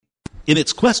In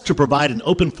its quest to provide an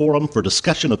open forum for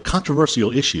discussion of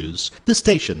controversial issues, this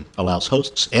station allows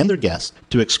hosts and their guests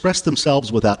to express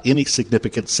themselves without any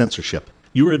significant censorship.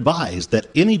 You are advised that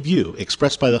any view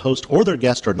expressed by the host or their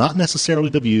guest are not necessarily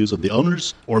the views of the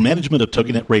owners or management of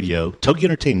TogiNet Radio, Togi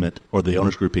Entertainment, or the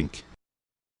Owners Group, Inc.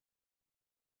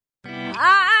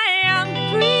 I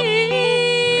am free.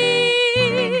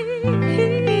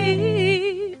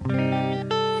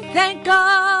 Thank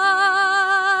God.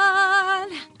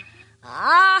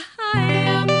 I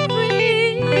am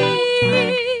free.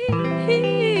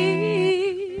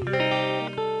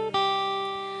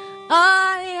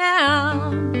 I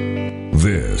am.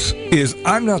 This is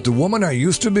I'm Not the Woman I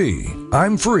Used to Be.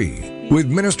 I'm Free with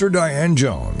Minister Diane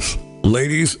Jones.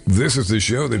 Ladies, this is the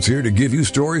show that's here to give you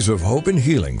stories of hope and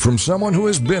healing from someone who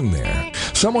has been there,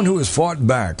 someone who has fought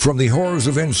back from the horrors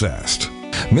of incest.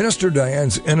 Minister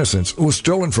Diane's innocence was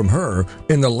stolen from her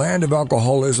in the land of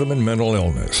alcoholism and mental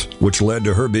illness, which led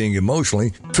to her being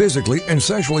emotionally, physically, and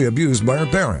sexually abused by her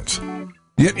parents.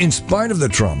 Yet, in spite of the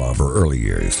trauma of her early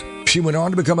years, she went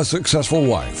on to become a successful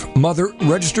wife, mother,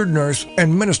 registered nurse,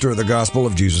 and minister of the gospel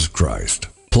of Jesus Christ.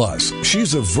 Plus,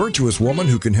 she's a virtuous woman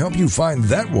who can help you find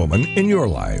that woman in your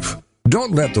life.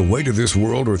 Don't let the weight of this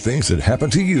world or things that happen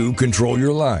to you control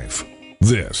your life.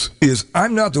 This is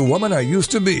I'm Not the Woman I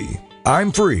Used to Be.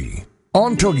 I'm Free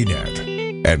on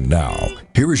TogiNet. And now,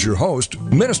 here is your host,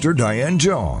 Minister Diane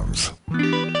Jones.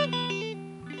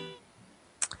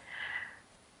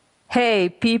 Hey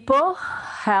people,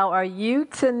 how are you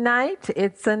tonight?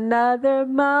 It's another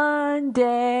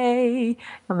Monday.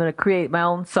 I'm going to create my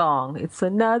own song. It's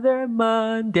another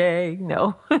Monday.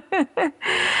 No.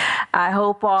 I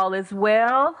hope all is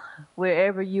well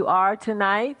wherever you are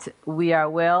tonight. We are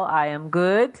well. I am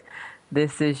good.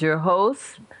 This is your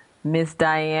host, Miss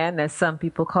Diane, as some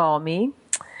people call me.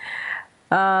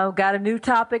 Got a new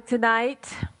topic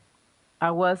tonight.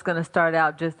 I was going to start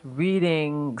out just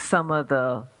reading some of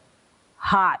the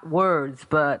hot words,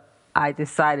 but I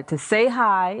decided to say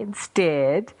hi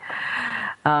instead.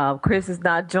 Chris is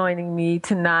not joining me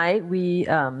tonight. We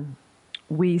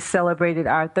celebrated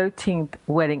our 13th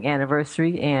wedding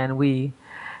anniversary, and we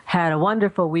had a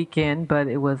wonderful weekend, but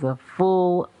it was a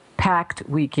full packed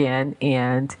weekend,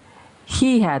 and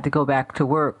he had to go back to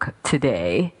work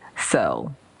today,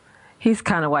 so he's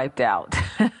kind of wiped out.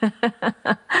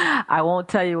 I won't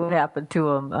tell you what happened to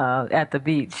him at the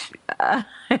beach.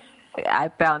 I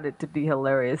found it to be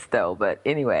hilarious, though. But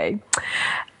anyway,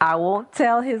 I won't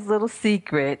tell his little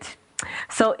secret.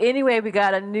 So anyway, we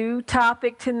got a new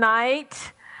topic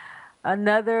tonight,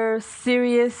 another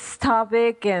serious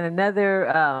topic, and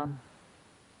another,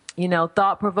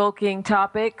 thought-provoking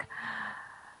topic.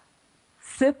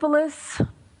 Syphilis,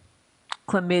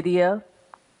 chlamydia,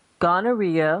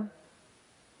 gonorrhea,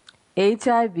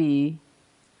 HIV,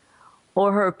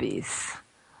 or herpes.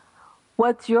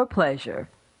 What's your pleasure?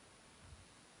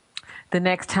 The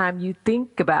next time you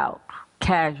think about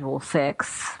casual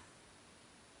sex,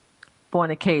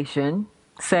 fornication,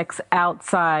 sex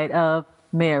outside of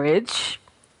marriage,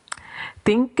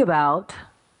 think about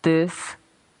this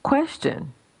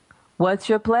question. What's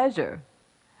your pleasure?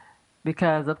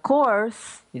 Because, of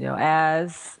course,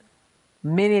 as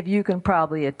many of you can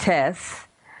probably attest,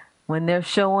 when they're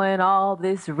showing all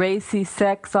this racy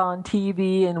sex on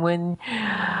TV and when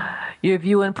you're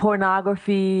viewing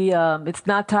pornography, it's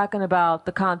not talking about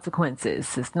the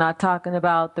consequences. It's not talking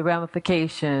about the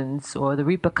ramifications or the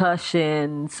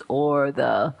repercussions or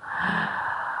the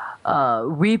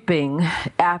reaping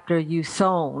after you've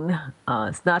sown.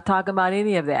 It's not talking about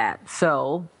any of that.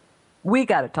 So we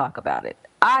got to talk about it.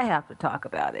 I have to talk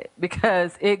about it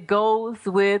because it goes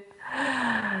with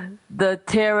the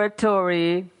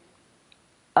territory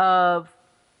of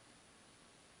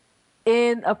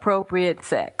inappropriate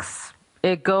sex.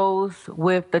 It goes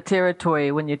with the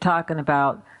territory when you're talking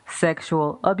about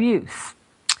sexual abuse.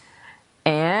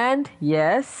 And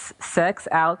yes, sex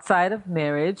outside of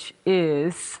marriage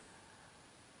is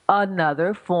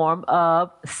another form of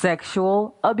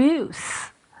sexual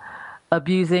abuse.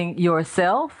 Abusing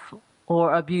yourself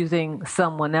or abusing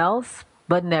someone else,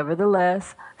 but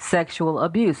nevertheless, sexual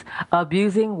abuse.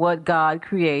 Abusing what God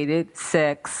created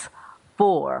sex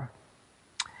for.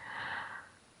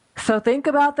 So think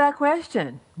about that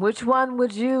question. Which one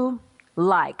would you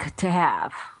like to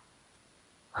have?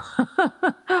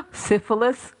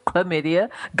 Syphilis, chlamydia,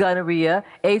 gonorrhea,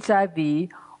 HIV,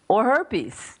 or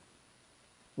herpes?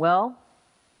 Well,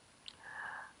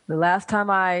 the last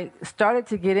time I started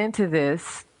to get into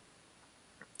this,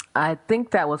 I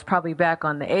think that was probably back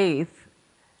on the 8th,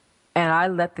 and I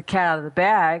let the cat out of the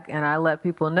bag, and I let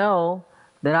people know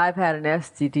that I've had an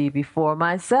STD before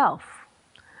myself.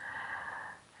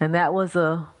 And that was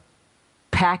a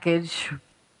package,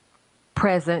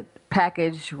 present,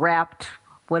 package, wrapped,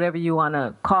 whatever you want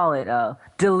to call it,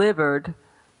 delivered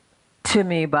to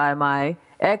me by my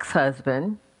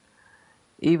ex-husband.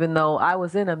 Even though I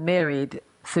was in a married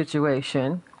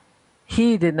situation,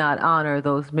 he did not honor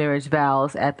those marriage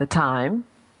vows at the time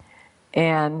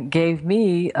and gave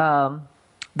me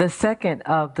the second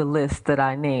of the list that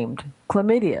I named,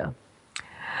 chlamydia.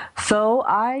 So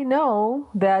I know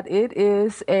that it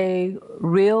is a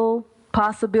real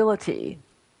possibility.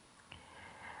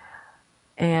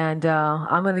 And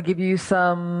I'm going to give you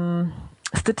some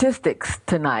statistics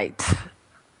tonight.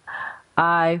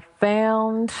 I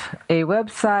found a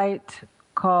website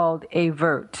called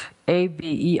Avert,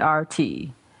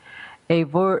 A-V-E-R-T,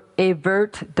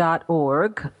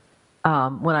 avert.org.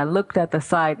 When I looked at the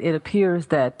site, it appears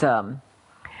that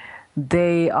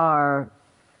they are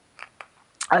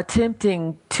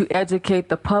attempting to educate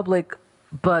the public,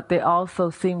 but they also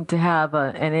seem to have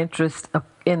an interest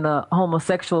in the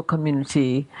homosexual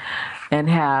community and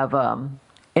have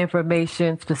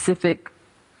information specific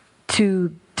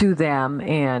to them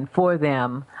and for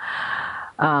them.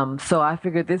 So I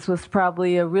figured this was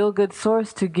probably a real good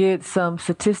source to get some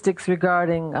statistics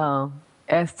regarding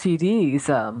STDs.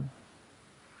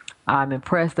 I'm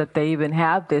impressed that they even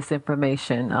have this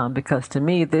information because to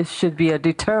me this should be a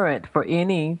deterrent for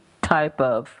any type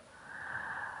of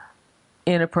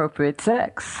inappropriate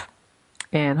sex.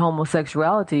 And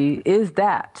homosexuality is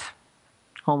that.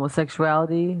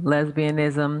 Homosexuality,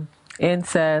 lesbianism,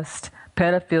 incest,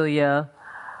 pedophilia,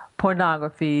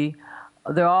 pornography,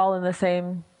 they're all in the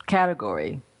same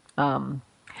category.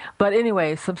 But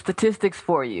anyway, some statistics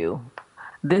for you.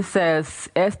 This says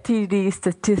STD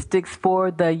statistics for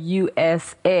the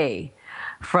USA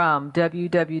from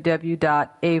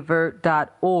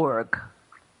www.avert.org.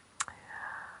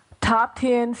 Top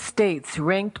 10 states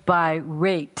ranked by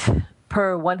rate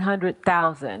per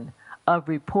 100,000 of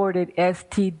reported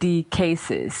STD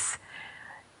cases.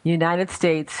 United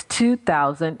States,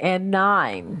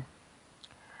 2009.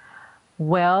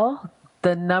 Well,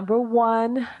 the number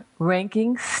one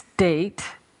ranking state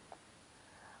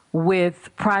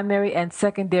with primary and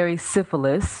secondary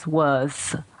syphilis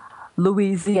was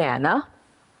Louisiana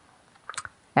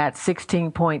at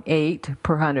 16.8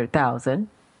 per 100,000.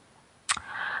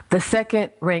 The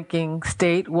second ranking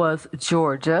state was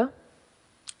Georgia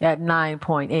at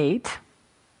 9.8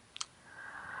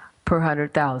 per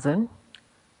 100,000.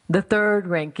 The third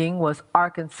ranking was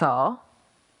Arkansas,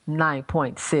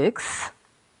 9.6.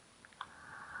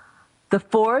 The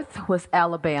fourth was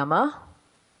Alabama,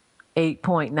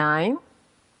 8.9.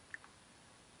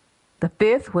 The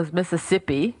fifth was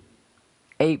Mississippi,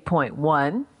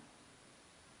 8.1.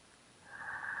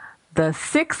 The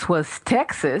sixth was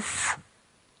Texas,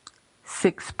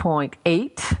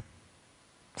 6.8,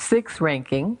 sixth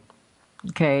ranking.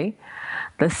 Okay.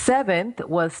 The seventh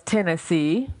was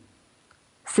Tennessee,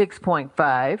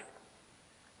 6.5.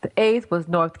 The eighth was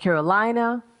North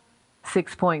Carolina,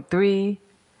 6.3.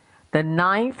 The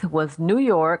ninth was New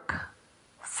York,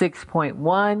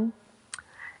 6.1.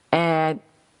 And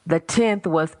the 10th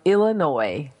was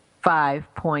Illinois,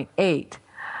 5.8.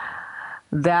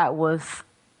 That was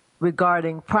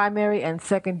regarding primary and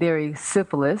secondary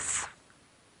syphilis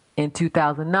in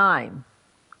 2009.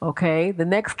 Okay, the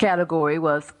next category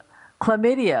was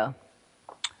chlamydia.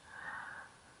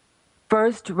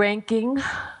 First ranking,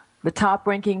 the top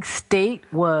ranking state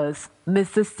was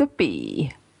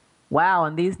Mississippi. Wow,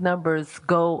 and these numbers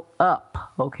go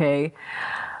up, okay?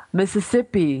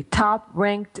 Mississippi, top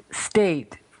ranked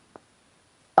state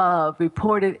of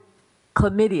reported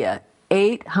chlamydia,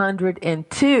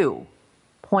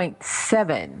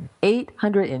 802.7.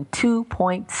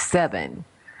 802.7.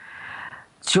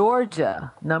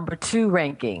 Georgia, number two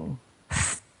ranking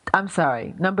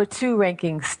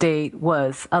state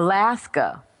was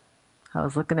Alaska. I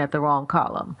was looking at the wrong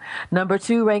column. Number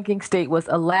two ranking state was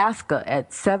Alaska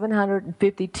at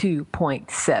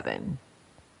 752.7.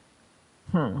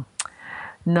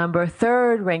 Number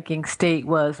third ranking state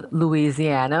was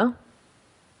Louisiana.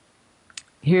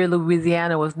 Here,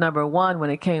 Louisiana was number one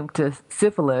when it came to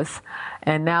syphilis,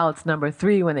 and now it's number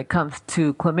three when it comes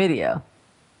to chlamydia.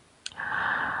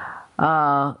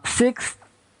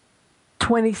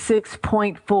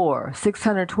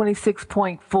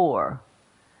 626.4.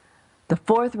 The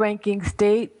fourth ranking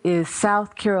state is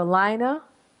South Carolina,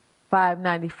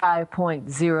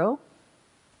 595.0.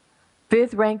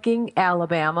 Fifth ranking,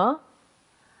 Alabama,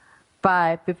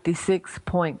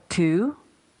 556.2.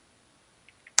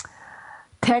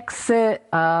 Texas,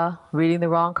 reading the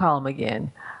wrong column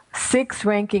again. Sixth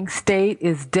ranking state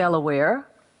is Delaware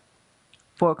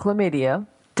for chlamydia,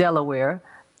 Delaware,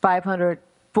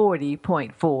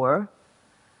 540.4.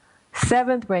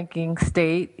 Seventh ranking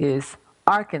state is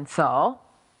Arkansas.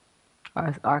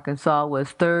 Arkansas was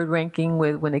third ranking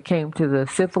when it came to the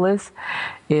syphilis.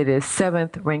 It is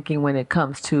seventh ranking when it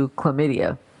comes to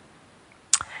chlamydia.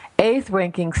 Eighth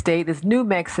ranking state is New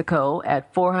Mexico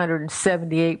at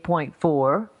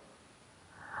 478.4.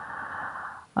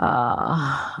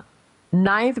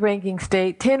 Ninth ranking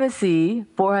state, Tennessee,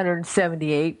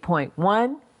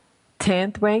 478.1.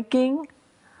 10th ranking,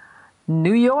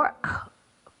 New York,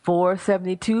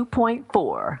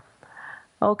 472.4.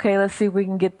 Okay, let's see if we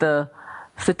can get the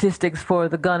statistics for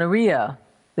the gonorrhea.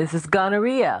 This is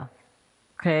gonorrhea.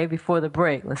 Okay, before the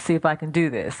break, let's see if I can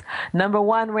do this. Number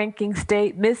one ranking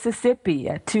state, Mississippi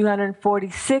at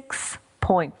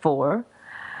 246.4.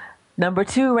 Number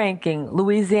two ranking,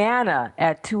 Louisiana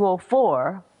at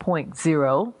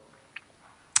 204.0.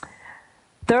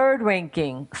 Third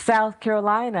ranking, South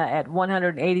Carolina at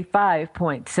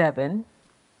 185.7.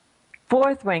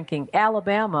 Fourth ranking,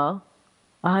 Alabama,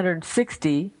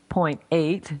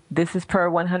 160.8. This is per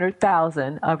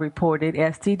 100,000 of reported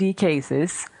STD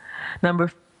cases.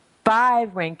 Number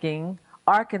five ranking,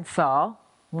 Arkansas,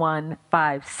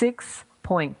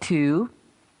 156.2.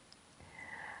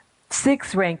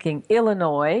 Sixth ranking,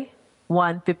 Illinois,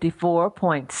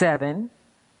 154.7.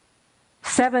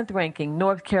 Seventh ranking,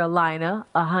 North Carolina,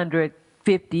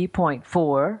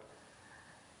 150.4.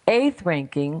 Eighth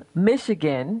ranking,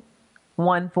 Michigan,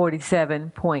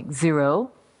 147.0.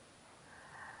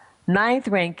 Ninth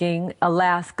ranking,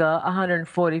 Alaska,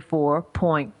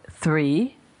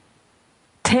 144.3.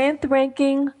 10th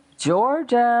ranking,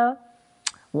 Georgia,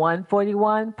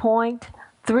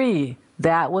 141.3.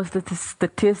 That was the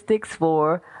statistics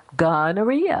for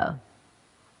gonorrhea.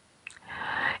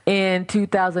 In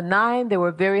 2009, there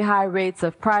were very high rates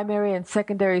of primary and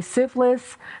secondary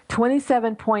syphilis,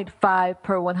 27.5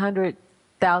 per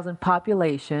 100,000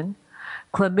 population.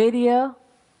 Chlamydia,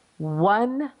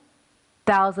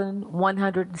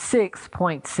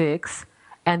 1,106.6.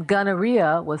 And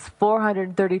gonorrhea was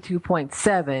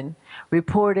 432.7,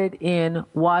 reported in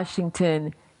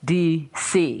Washington,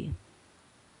 D.C.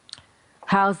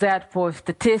 How's that for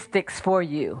statistics for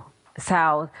you?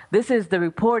 This is the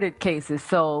reported cases,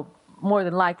 so more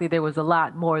than likely there was a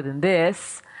lot more than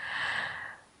this.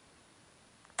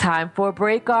 Time for a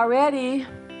break already.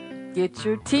 Get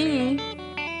your tea.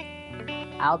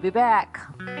 I'll be back.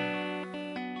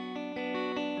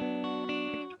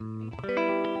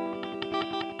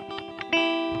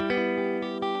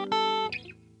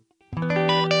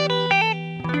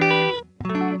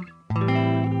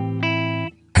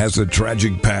 Has a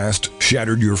tragic past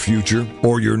shattered your future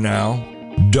or your now?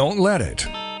 Don't let it.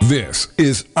 This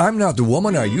is I'm Not the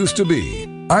Woman I Used to Be.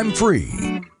 I'm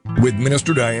Free with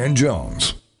Minister Diane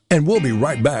Jones. And we'll be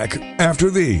right back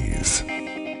after these.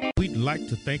 We'd like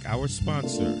to thank our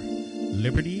sponsor,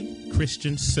 Liberty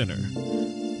Christian Center,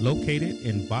 located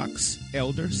in Box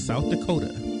Elder, South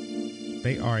Dakota.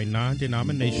 They are a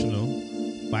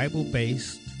non-denominational,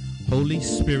 Bible-based, Holy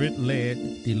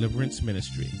Spirit-led deliverance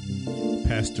ministry.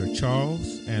 Pastor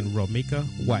Charles and Romika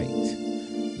White,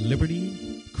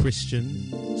 Liberty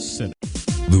Christian Center.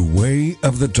 The Way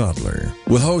of the Toddler,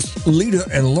 with hosts Lita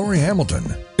and Lori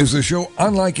Hamilton, is a show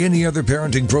unlike any other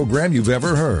parenting program you've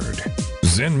ever heard.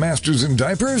 Zen Masters in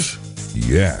Diapers?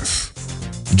 Yes.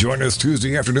 Join us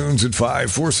Tuesday afternoons at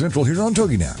 4 Central here on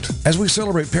TogiNet as we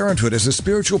celebrate parenthood as a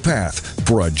spiritual path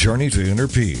for a journey to inner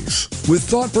peace. With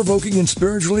thought-provoking and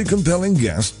spiritually compelling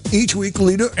guests, each week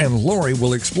Lita and Lori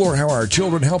will explore how our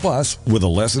children help us with the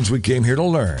lessons we came here to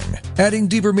learn, adding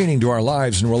deeper meaning to our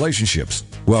lives and relationships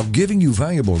while giving you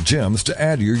valuable gems to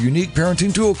add to your unique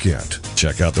parenting toolkit.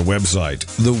 Check out the website,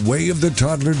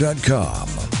 thewayofthetoddler.com.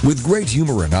 With great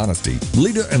humor and honesty,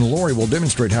 Lita and Lori will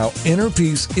demonstrate how inner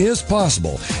peace is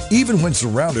possible, even when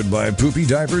surrounded by poopy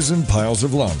diapers and piles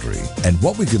of laundry, and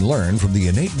what we can learn from the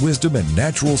innate wisdom and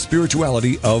natural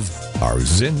spirituality of our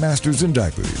Zen Masters in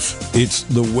Diapers. It's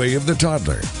The Way of the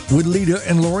Toddler with Lita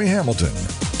and Lori Hamilton.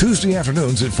 Tuesday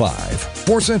afternoons at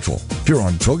 4 Central, here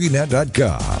on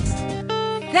TogiNet.com.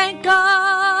 Thank God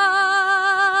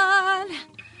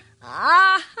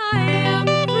I am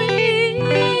free.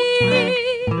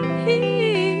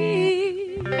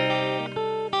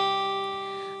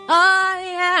 I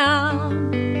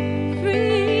am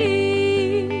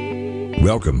free.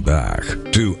 Welcome back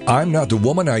to I'm Not the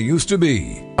Woman I Used to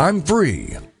Be. I'm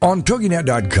Free on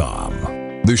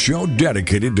TogiNet.com. The show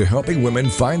dedicated to helping women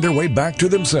find their way back to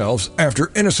themselves after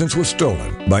innocence was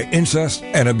stolen by incest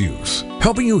and abuse.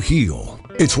 Helping you heal.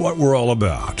 It's what we're all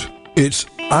about. It's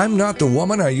I'm Not the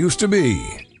Woman I Used to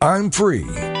Be. I'm Free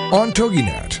on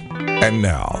TogiNet. And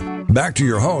now, back to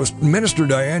your host, Minister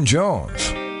Diane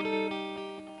Jones.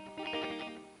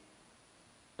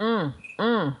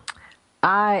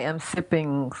 I am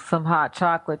sipping some hot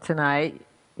chocolate tonight.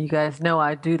 You guys know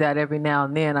I do that every now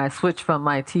and then. I switch from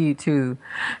my tea to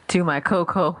my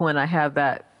cocoa when I have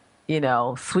that,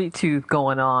 sweet tooth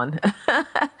going on,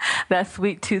 that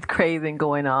sweet tooth craving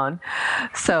going on.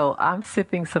 So I'm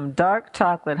sipping some dark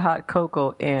chocolate hot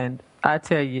cocoa, and I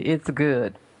tell you, it's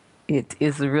good. It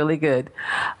is really good.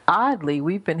 Oddly,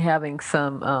 we've been having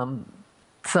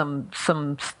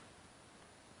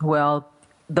well,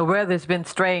 the weather's been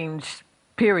strange,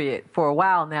 period, for a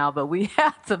while now, but we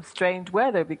had some strange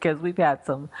weather because we've had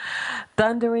some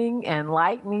thundering and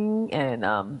lightning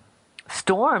and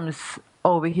storms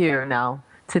over here. Now,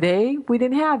 today we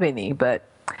didn't have any, but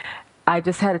I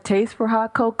just had a taste for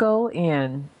hot cocoa,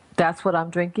 and that's what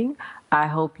I'm drinking. I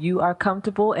hope you are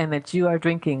comfortable and that you are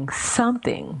drinking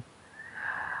something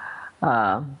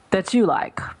that you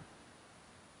like,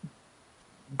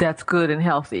 that's good and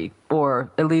healthy, or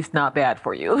at least not bad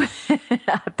for you. I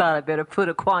thought I'd better put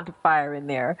a qualifier in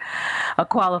there.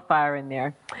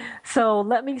 So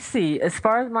let me see. As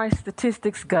far as my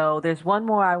statistics go, there's one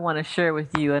more I want to share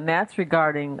with you, and that's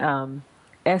regarding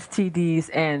STDs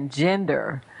and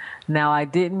gender. Now, I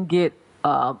didn't get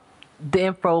the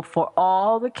info for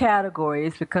all the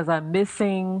categories because I'm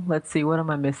missing, let's see, what am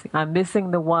I missing? I'm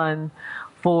missing the one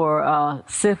for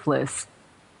syphilis.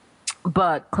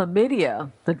 But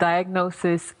chlamydia, the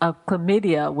diagnosis of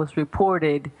chlamydia was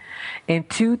reported in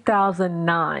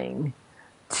 2009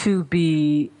 to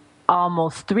be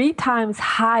almost 3 times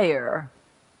higher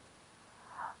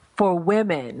for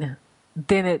women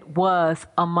than it was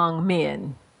among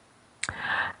men.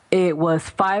 It was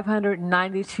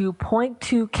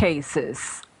 592.2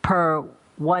 cases per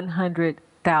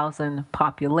 100,000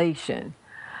 population.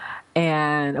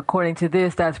 And according to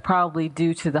this, that's probably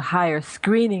due to the higher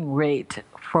screening rate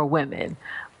for women.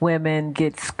 Women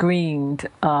get screened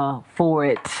for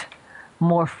it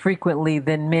more frequently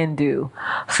than men do.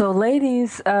 So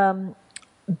ladies,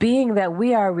 being that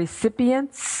we are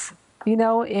recipients, in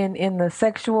the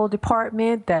sexual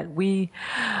department, that we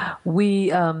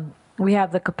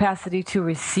have the capacity to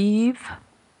receive,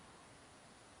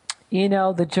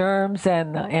 the germs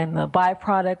and the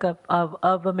byproduct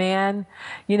of a man,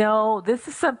 this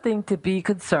is something to be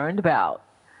concerned about.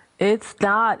 It's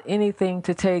not anything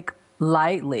to take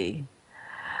lightly.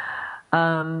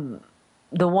 The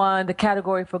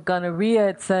category for gonorrhea,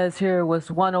 it says here, was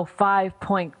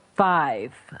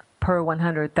 105.5 per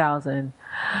 100,000.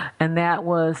 And that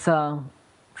was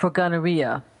for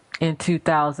gonorrhea in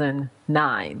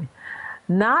 2009.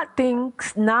 Not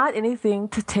anything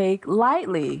to take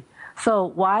lightly. So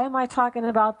why am I talking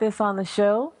about this on the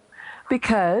show?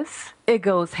 Because it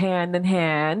goes hand in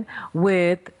hand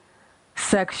with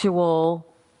sexual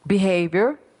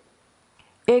behavior.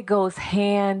 It goes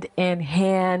hand in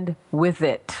hand with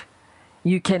it.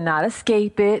 You cannot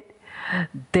escape it.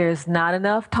 There's not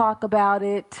enough talk about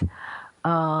it.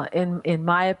 In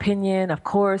my opinion, of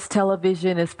course,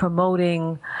 television is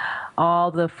promoting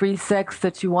all the free sex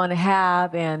that you want to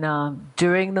have, and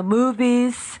during the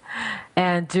movies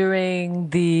and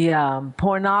during the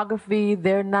pornography,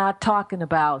 they're not talking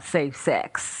about safe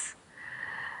sex.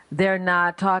 They're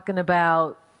not talking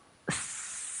about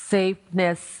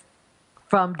safeness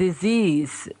from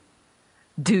disease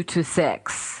due to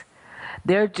sex.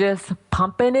 They're just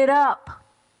pumping it up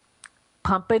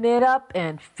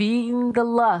and feeding the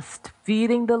lust,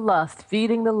 fueling the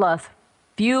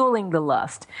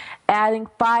lust, adding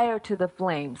fire to the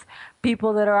flames.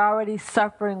 People that are already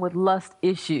suffering with lust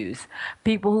issues,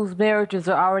 people whose marriages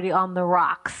are already on the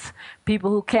rocks,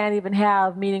 people who can't even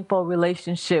have meaningful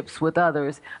relationships with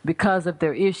others because of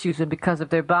their issues and because of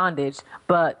their bondage.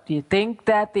 But do you think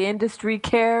that the industry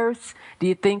cares? Do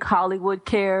you think Hollywood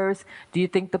cares? Do you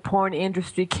think the porn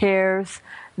industry cares?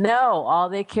 No, all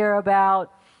they care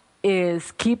about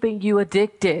is keeping you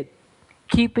addicted,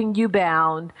 keeping you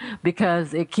bound,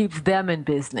 because it keeps them in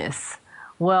business.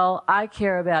 Well, I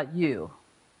care about you.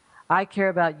 I care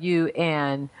about you,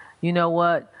 and you know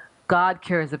what? God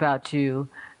cares about you,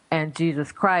 and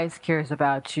Jesus Christ cares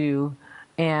about you,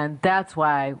 and that's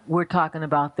why we're talking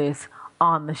about this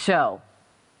on the show.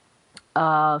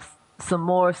 Some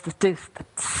more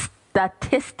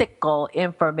statistical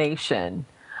information.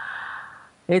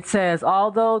 It says,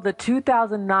 although the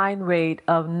 2009 rate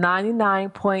of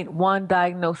 99.1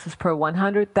 diagnoses per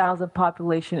 100,000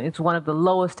 population is one of the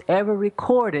lowest ever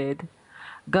recorded,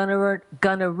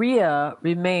 gonorrhea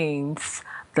remains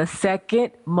the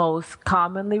second most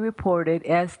commonly reported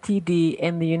STD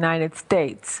in the United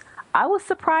States. I was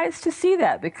surprised to see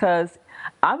that because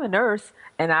I'm a nurse,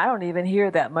 and I don't even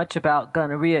hear that much about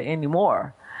gonorrhea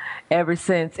anymore. Ever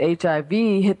since HIV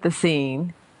hit the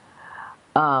scene,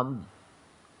 I've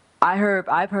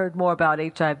heard more about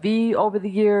HIV over the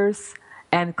years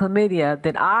and chlamydia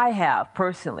than I have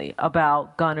personally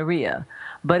about gonorrhea.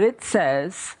 But it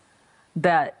says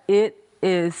that it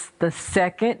is the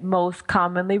second most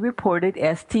commonly reported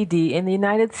STD in the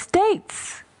United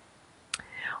States.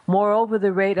 Moreover,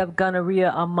 the rate of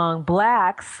gonorrhea among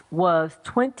blacks was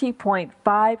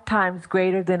 20.5 times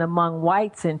greater than among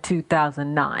whites in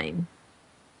 2009.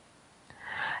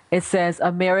 It says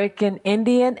American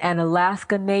Indian and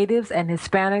Alaska Natives and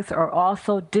Hispanics are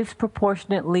also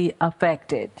disproportionately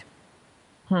affected.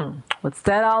 What's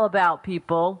that all about,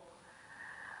 people?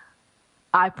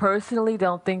 I personally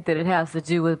don't think that it has to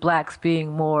do with blacks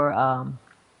being more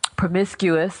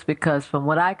promiscuous, because from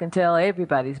what I can tell,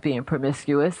 everybody's being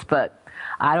promiscuous, but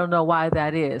I don't know why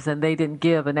that is, and they didn't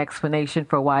give an explanation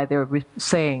for why they're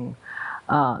saying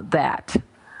that.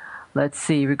 Let's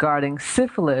see, regarding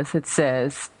syphilis, it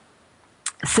says,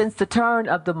 since the turn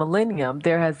of the millennium,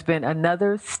 there has been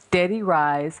another steady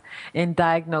rise in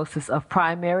diagnosis of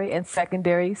primary and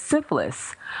secondary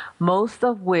syphilis, most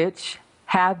of which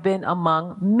have been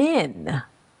among men.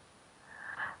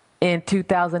 In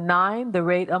 2009, the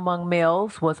rate among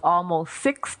males was almost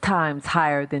 6 times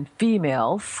higher than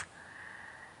females.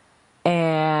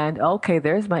 And, okay,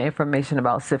 there's my information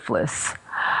about syphilis.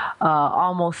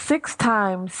 Almost 6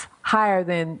 times higher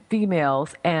than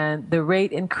females, and the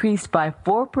rate increased by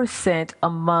 4%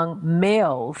 among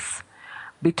males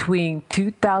between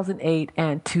 2008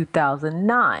 and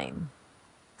 2009.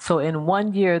 So in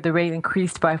 1 year, the rate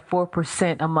increased by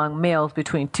 4% among males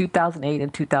between 2008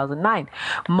 and 2009.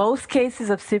 Most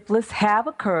cases of syphilis have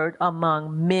occurred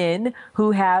among men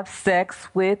who have sex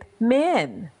with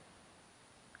men.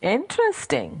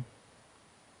 Interesting.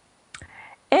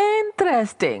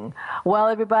 Interesting. While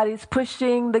everybody's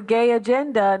pushing the gay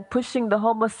agenda and pushing the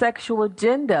homosexual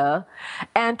agenda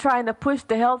and trying to push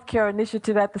the healthcare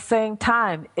initiative at the same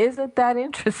time, isn't that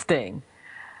interesting?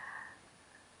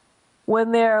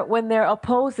 When they're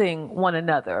opposing one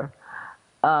another,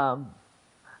 the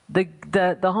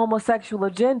homosexual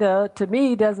agenda to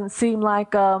me doesn't seem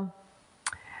like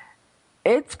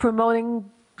it's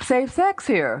promoting safe sex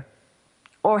here.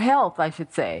 Or health, I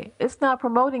should say. It's not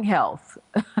promoting health.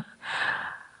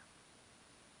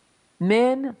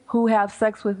 Men who have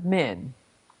sex with men.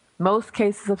 Most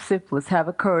cases of syphilis have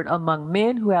occurred among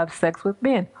men who have sex with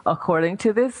men, according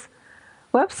to this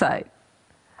website.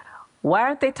 Why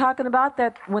aren't they talking about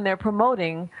that when they're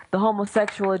promoting the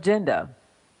homosexual agenda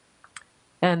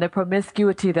and the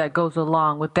promiscuity that goes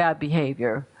along with that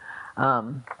behavior?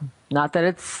 Not that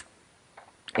it's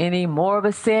any more of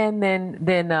a sin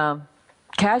than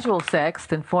casual sex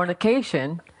than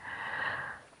fornication.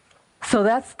 So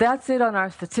that's it on our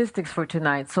statistics for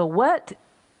tonight. So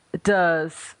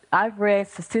I've read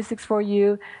statistics for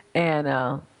you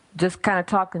and just kind of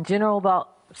talk in general about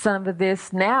some of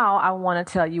this. Now I want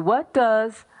to tell you, what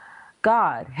does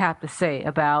God have to say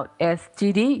about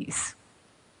STDs?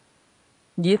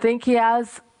 Do you think he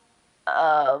has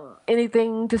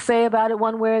anything to say about it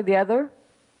one way or the other?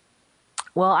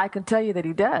 Well, I can tell you that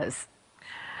he does,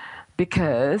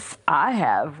 because I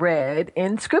have read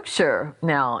in Scripture.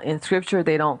 Now, in Scripture,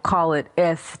 they don't call it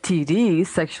STDs,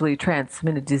 sexually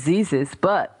transmitted diseases,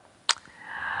 but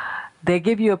they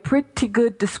give you a pretty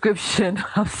good description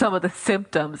of some of the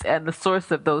symptoms and the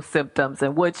source of those symptoms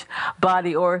and which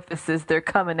body orifices they're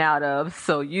coming out of.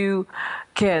 So you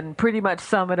can pretty much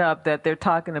sum it up that they're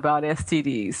talking about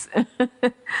STDs.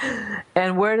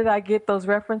 And where did I get those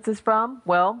references from?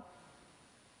 Well,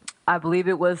 I believe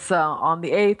it was on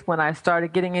the 8th when I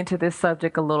started getting into this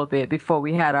subject a little bit before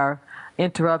we had our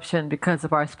interruption because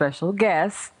of our special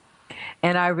guest.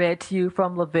 And I read to you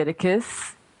from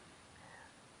Leviticus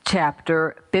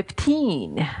chapter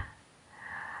 15.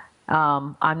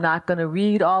 I'm not going to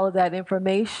read all of that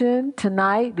information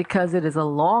tonight because it is a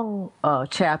long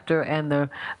chapter, and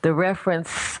the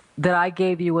reference that I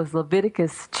gave you was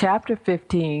Leviticus chapter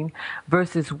 15,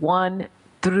 verses 1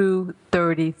 through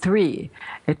 33.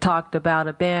 It talked about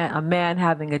a man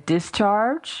having a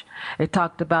discharge. It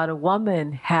talked about a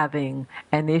woman having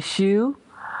an issue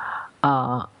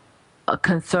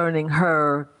concerning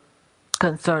her,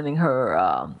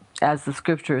 as the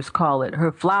scriptures call it,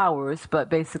 her flowers, but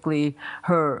basically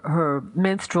her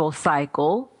menstrual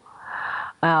cycle,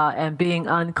 and being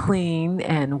unclean,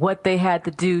 and what they had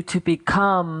to do to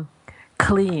become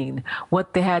clean,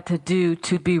 what they had to do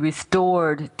to be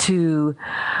restored to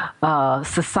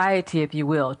society, if you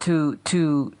will, to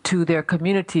their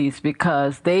communities,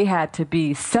 because they had to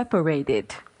be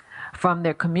separated from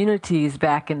their communities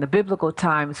back in the biblical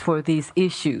times for these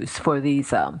issues, for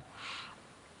these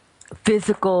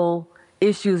physical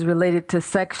issues related to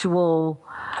sexual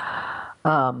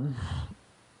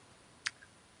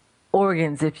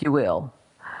organs, if you will.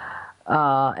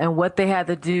 And what they had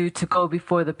to do to go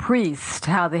before the priest,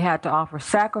 how they had to offer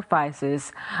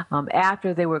sacrifices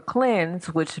after they were cleansed,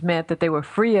 which meant that they were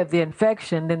free of the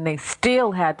infection. Then they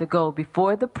still had to go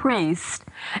before the priest,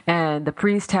 and the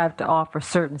priest had to offer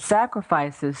certain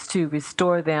sacrifices to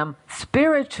restore them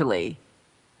spiritually,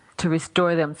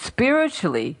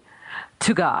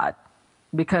 to God,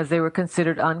 because they were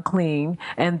considered unclean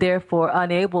and therefore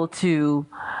unable to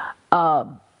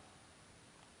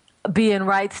be in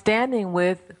right standing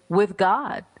with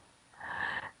God.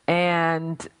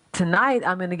 And tonight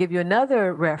I'm going to give you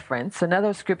another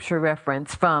scripture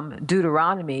reference from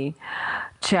Deuteronomy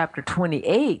chapter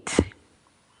 28.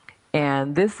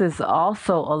 And this is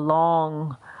also a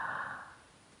long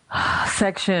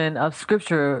section of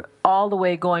scripture, all the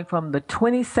way going from the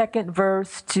 22nd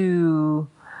verse to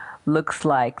looks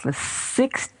like the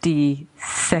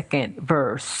 62nd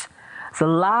verse. It's a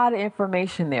lot of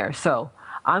information there. So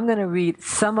I'm going to read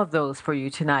some of those for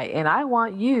you tonight, and I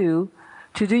want you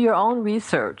to do your own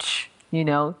research,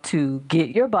 to get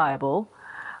your Bible,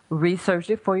 research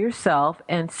it for yourself,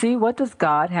 and see what does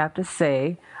God have to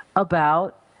say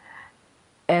about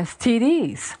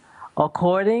STDs.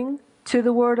 According to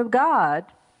the Word of God,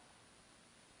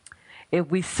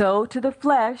 if we sow to the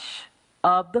flesh,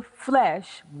 of the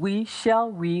flesh we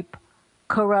shall reap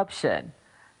corruption.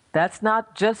 That's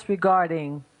not just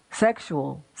regarding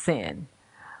sexual sin,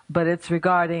 but it's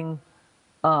regarding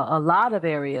a lot of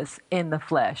areas in the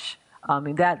flesh.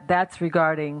 That's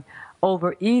regarding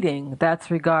overeating.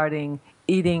 That's regarding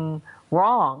eating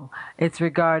wrong. It's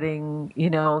regarding,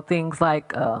 things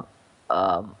like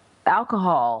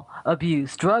alcohol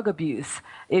abuse, drug abuse.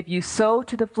 If you sow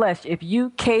to the flesh, if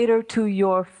you cater to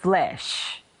your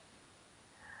flesh,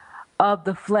 of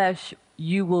the flesh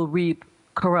you will reap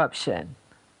corruption.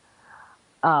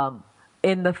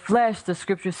 In the flesh, the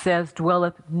scripture says,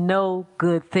 dwelleth no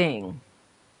good thing.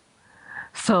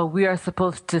 So we are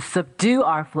supposed to subdue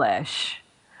our flesh,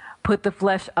 put the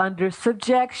flesh under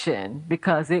subjection,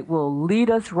 because it will lead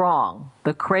us wrong.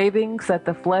 The cravings that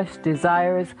the flesh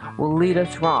desires will lead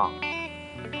us wrong.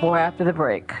 More after the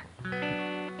break.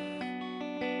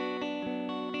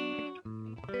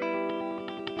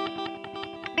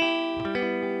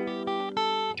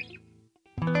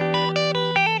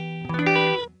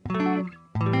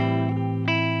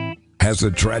 Has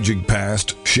the tragic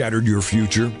past shattered your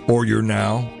future or your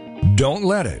now? Don't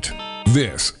let it.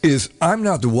 This is I'm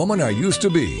Not the Woman I Used to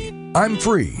Be. I'm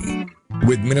Free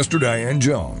with Minister Diane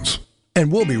Jones.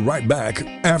 And we'll be right back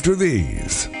after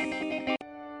these.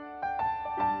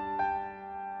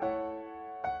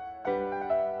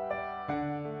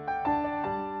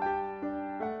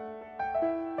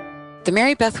 The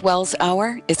Mary Beth Wells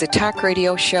Hour is a talk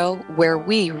radio show where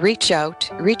we reach out,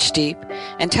 reach deep,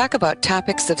 and talk about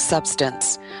topics of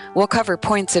substance. We'll cover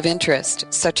points of interest,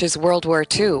 such as World War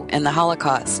II and the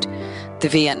Holocaust, the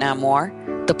Vietnam War,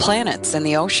 the planets and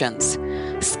the oceans,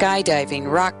 skydiving,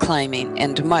 rock climbing,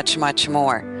 and much, much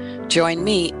more. Join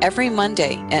me every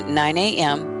Monday at 9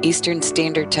 a.m. Eastern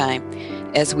Standard Time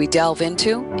as we delve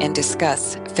into and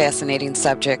discuss fascinating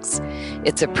subjects.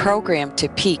 It's a program to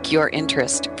pique your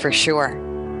interest for sure.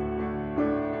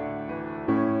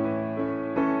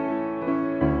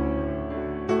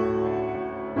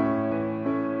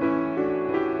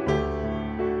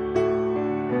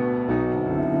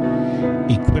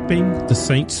 Equipping the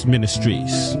Saints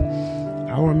Ministries.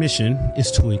 Our mission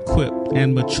is to equip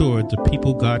and mature the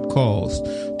people God calls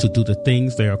to do the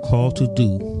things they are called to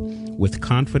do with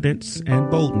confidence and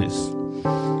boldness,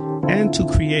 and to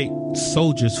create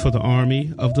soldiers for the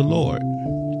army of the Lord,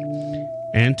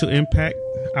 and to impact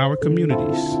our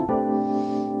communities.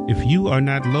 If you are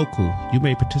not local, you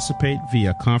may participate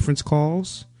via conference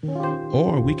calls,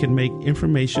 or we can make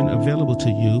information available to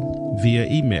you via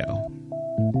email.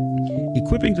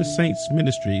 Equipping the Saints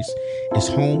Ministries is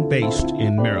home-based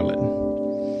in Maryland.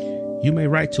 You may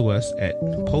write to us at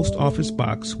Post Office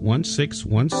Box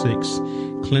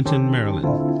 1616, Clinton,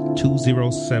 Maryland,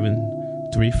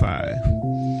 20735.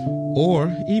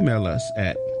 Or email us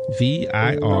at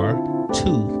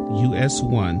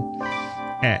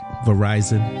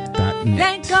vir2us1@verizon.net.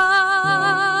 Thank God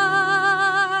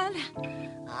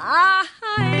I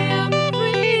am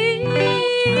free.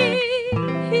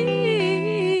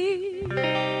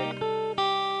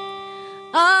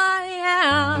 I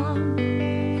am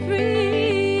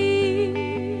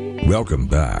free. Welcome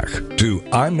back to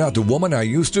I'm Not the Woman I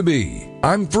Used to Be.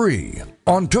 I'm Free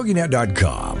on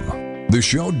TogiNet.com, the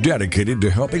show dedicated to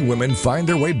helping women find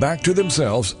their way back to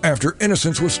themselves after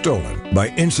innocence was stolen by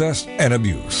incest and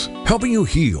abuse. Helping you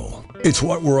heal. It's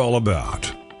what we're all about.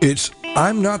 It's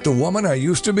I'm Not the Woman I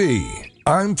Used to Be.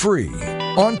 I'm Free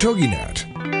on TogiNet.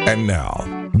 And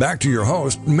now, back to your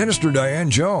host, Minister Diane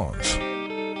Jones.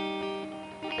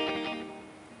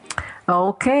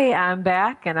 Okay, I'm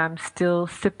back and I'm still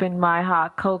sipping my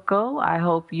hot cocoa. I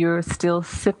hope you're still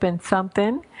sipping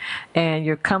something and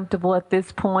you're comfortable at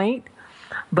this point.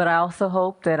 But I also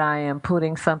hope that I am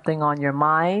putting something on your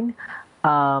mind.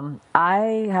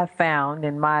 I have found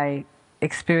in my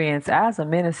experience as a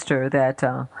minister that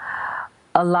a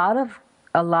lot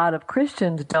of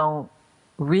Christians don't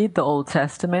read the Old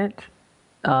Testament.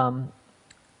 A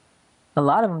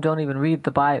lot of them don't even read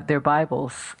their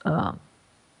Bibles.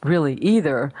 Really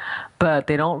either, but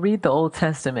they don't read the Old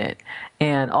Testament.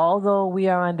 And although we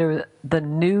are under the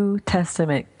New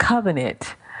Testament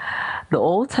covenant, the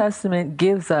Old Testament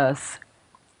gives us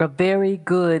a very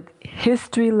good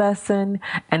history lesson,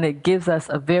 and it gives us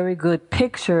a very good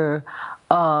picture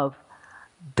of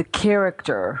the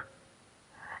character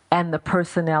and the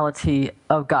personality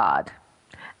of God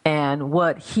and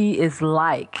what He is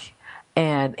like.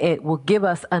 And it will give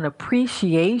us an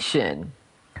appreciation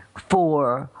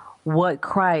for what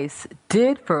Christ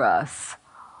did for us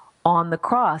on the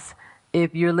cross.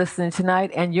 If you're listening tonight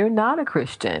and you're not a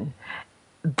Christian,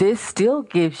 this still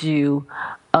gives you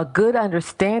a good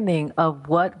understanding of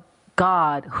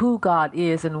who God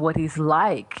is and what He's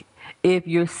like. If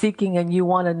you're seeking and you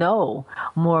want to know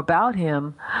more about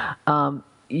Him,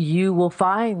 you will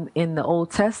find in the Old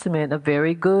Testament a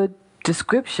very good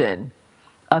description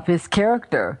of His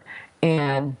character.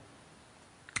 And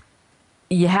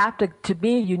you have to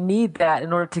me, you need that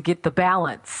in order to get the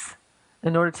balance.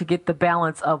 In order to get the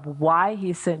balance of why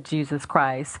He sent Jesus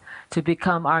Christ to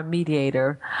become our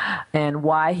mediator and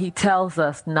why He tells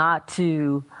us not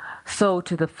to sow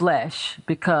to the flesh,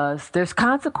 because there's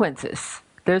consequences.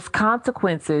 There's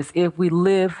consequences if we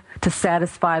live to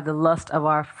satisfy the lust of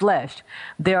our flesh.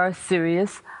 There are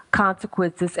serious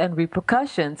consequences and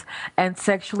repercussions, and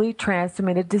sexually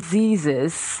transmitted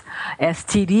diseases,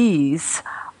 STDs,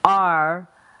 are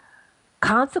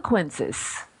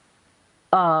consequences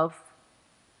of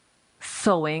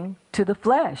sowing to the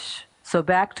flesh. So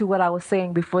back to what I was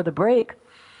saying before the break,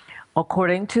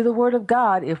 according to the Word of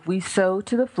God, if we sow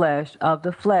to the flesh, of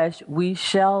the flesh we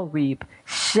shall reap.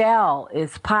 Shall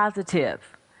is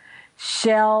positive.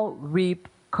 Shall reap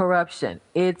corruption.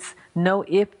 It's no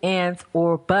ifs, ands,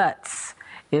 or buts.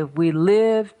 If we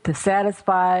live to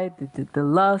satisfy the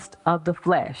lust of the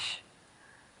flesh,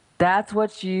 that's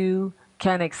what you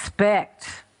can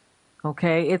expect,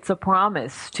 okay? It's a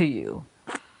promise to you.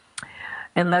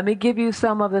 And let me give you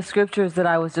some of the scriptures that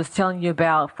I was just telling you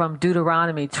about from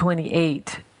Deuteronomy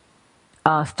 28,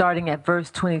 starting at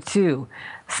verse 22.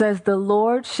 It says, "The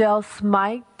Lord shall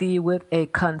smite thee with a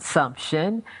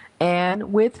consumption,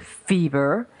 and with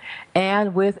fever,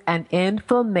 and with an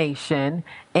inflammation,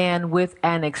 and with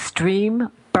an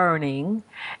extreme burning,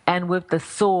 and with the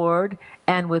sword,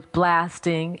 and with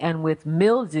blasting, and with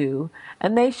mildew,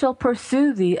 and they shall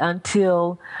pursue thee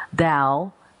until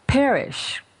thou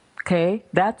perish." Okay,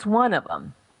 that's one of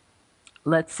them.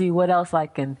 Let's see what else I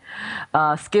can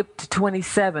skip to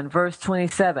 27, verse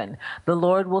 27. "The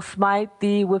Lord will smite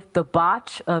thee with the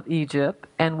botch of Egypt,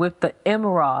 and with the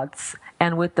emerods,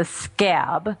 and with the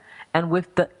scab, and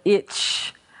with the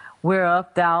itch, whereof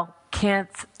thou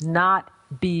canst not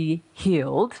be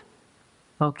healed."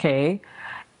 Okay,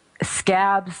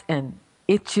 scabs and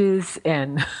itches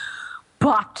and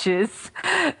botches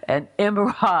and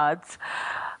emerods.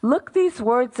 Look these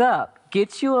words up.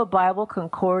 Get you a Bible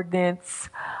concordance.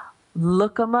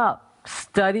 Look them up.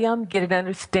 Study them. Get an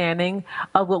understanding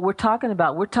of what we're talking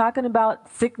about. We're talking about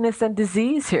sickness and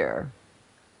disease here.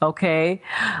 Okay?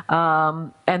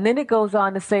 And then it goes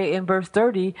on to say in verse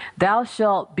 30, "Thou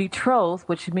shalt betroth,"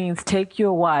 which means take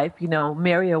your wife,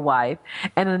 marry a wife,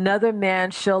 "and another man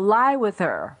shall lie with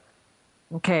her."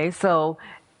 Okay, so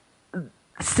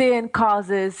sin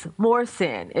causes more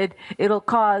sin. It'll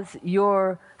cause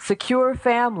your secure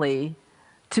family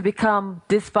to become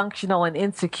dysfunctional and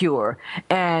insecure,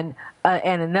 and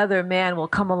another man will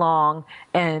come along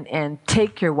and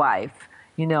take your wife,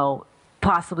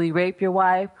 possibly rape your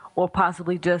wife, or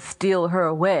possibly just steal her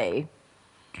away,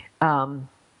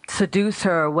 seduce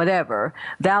her, whatever.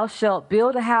 "Thou shalt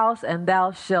build a house, and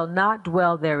thou shalt not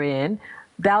dwell therein.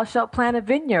 Thou shalt plant a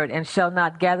vineyard, and shalt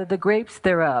not gather the grapes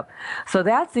thereof." So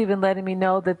that's even letting me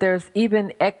know that there's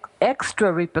even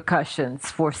extra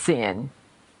repercussions for sin.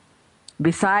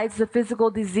 Besides the physical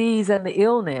disease and the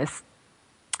illness,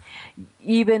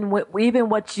 even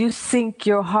what you sink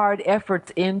your hard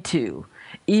efforts into,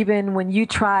 even when you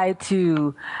try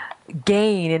to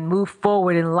gain and move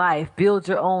forward in life, build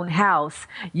your own house,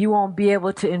 you won't be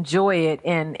able to enjoy it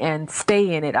and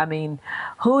stay in it. I mean,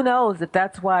 who knows if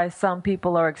that's why some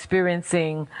people are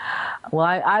experiencing, well,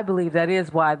 I believe that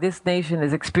is why this nation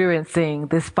is experiencing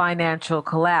this financial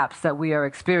collapse that we are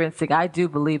experiencing. I do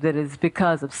believe that it's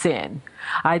because of sin.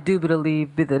 I do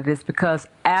believe that it is because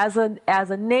as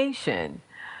a nation,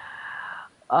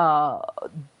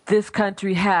 this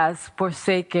country has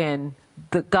forsaken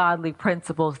the godly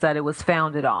principles that it was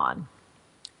founded on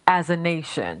as a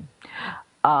nation.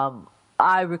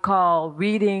 I recall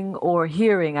reading or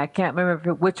hearing, I can't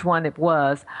remember which one it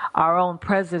was, our own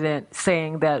president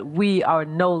saying that we are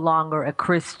no longer a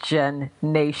Christian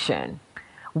nation.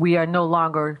 We are no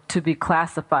longer to be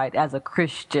classified as a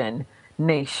Christian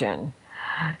nation.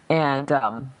 And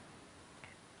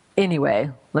anyway,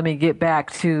 let me get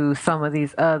back to some of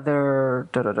these other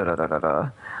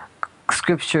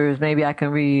scriptures. Maybe I can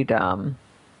read.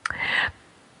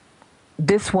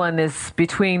 This one is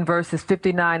between verses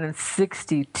 59 and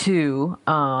 62.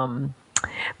 Then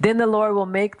the Lord will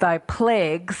make thy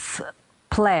plagues,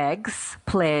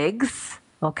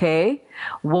 okay,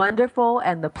 wonderful,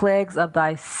 and the plagues of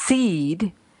thy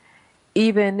seed,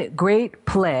 even great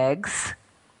plagues,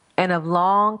 and of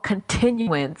long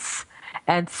continuance,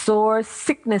 and sore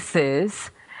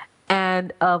sicknesses,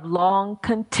 and of long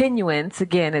continuance,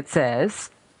 again it says,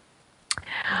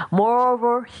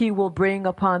 moreover, he will bring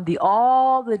upon thee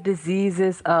all the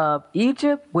diseases of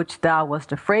Egypt, which thou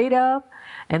wast afraid of,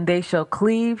 and they shall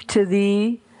cleave to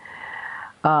thee.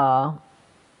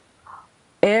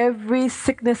 Every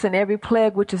sickness and every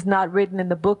plague which is not written in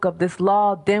the book of this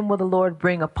law, then will the Lord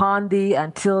bring upon thee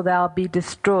until thou be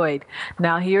destroyed.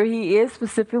 Now here he is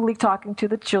specifically talking to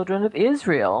the children of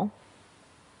Israel.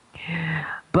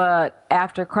 But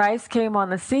after Christ came on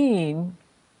the scene,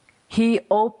 he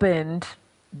opened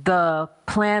the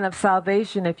plan of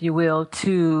salvation, if you will,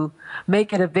 to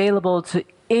make it available to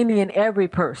any and every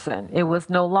person. It was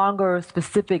no longer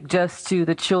specific just to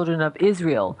the children of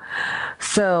Israel.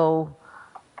 So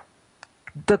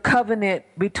the covenant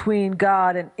between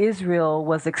God and Israel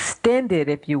was extended,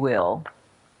 if you will,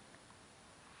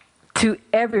 to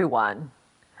everyone.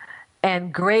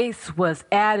 And grace was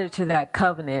added to that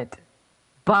covenant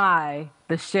by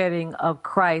the shedding of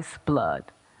Christ's blood.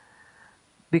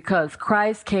 Because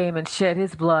Christ came and shed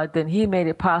his blood, then he made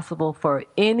it possible for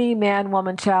any man,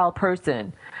 woman, child,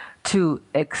 person to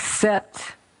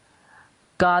accept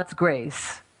God's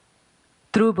grace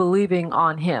through believing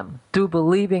on him, through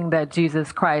believing that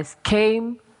Jesus Christ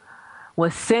came,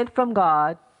 was sent from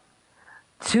God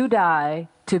to die,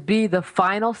 to be the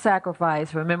final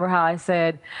sacrifice. Remember how I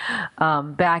said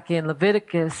back in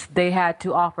Leviticus, they had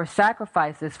to offer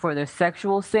sacrifices for their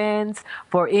sexual sins,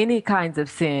 for any kinds of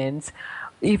sins,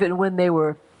 even when they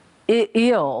were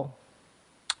ill,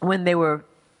 when they were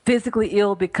physically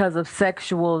ill because of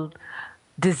sexual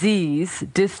disease,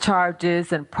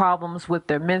 discharges and problems with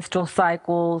their menstrual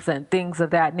cycles and things of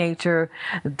that nature,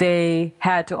 they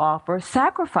had to offer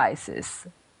sacrifices,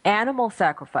 animal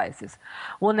sacrifices.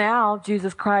 Well, now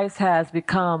Jesus Christ has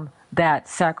become that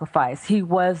sacrifice. He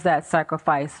was that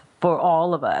sacrifice for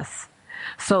all of us.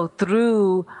 So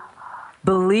through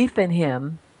belief in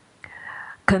him,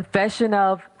 confession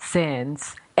of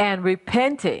sins, and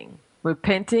repenting.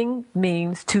 Repenting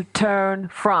means to turn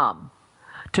from,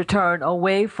 to turn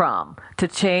away from, to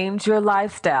change your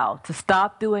lifestyle, to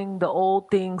stop doing the old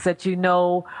things that you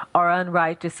know are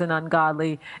unrighteous and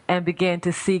ungodly, and begin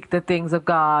to seek the things of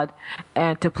God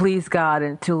and to please God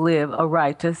and to live a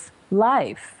righteous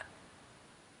life.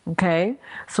 Okay?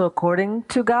 So according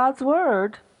to God's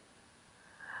word,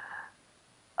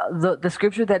 the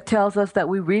scripture that tells us that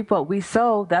we reap what we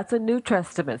sow, that's a New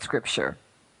Testament scripture.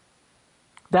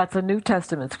 That's a New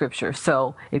Testament scripture.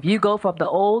 So if you go from the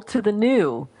old to the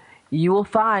new, you will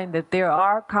find that there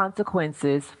are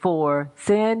consequences for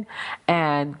sin,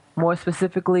 and more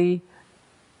specifically,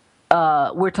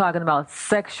 we're talking about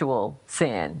sexual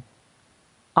sin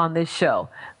on this show.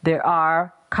 There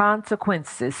are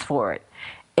consequences for it.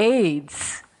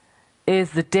 AIDS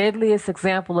is the deadliest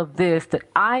example of this that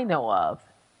I know of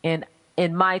in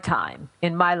my time,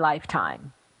 in my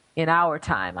lifetime, in our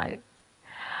time.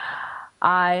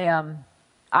 I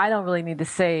don't really need to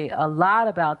say a lot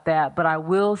about that, but I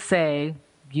will say,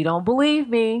 you don't believe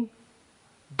me,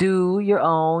 do your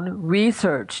own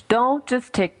research. Don't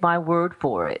just take my word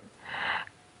for it.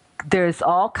 There's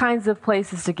all kinds of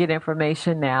places to get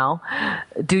information now.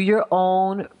 Do your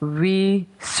own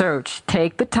research.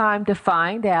 Take the time to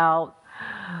find out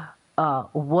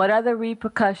what are the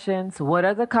repercussions? What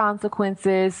are the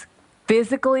consequences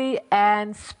physically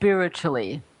and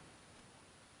spiritually?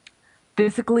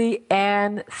 Physically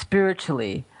and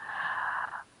spiritually.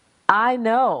 I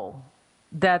know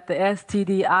that the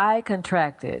STD I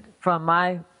contracted from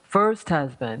my first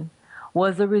husband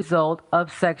was a result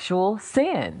of sexual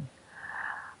sin.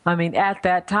 I mean, at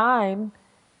that time,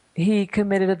 he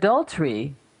committed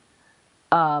adultery.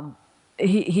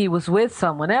 He was with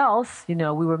someone else. You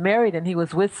know, we were married and he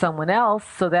was with someone else,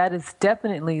 so that is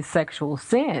definitely sexual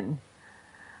sin.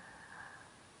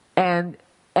 And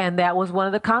that was one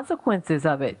of the consequences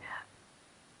of it.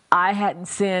 I hadn't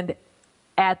sinned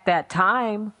at that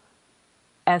time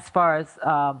as far as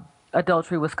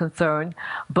adultery was concerned,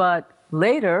 but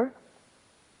later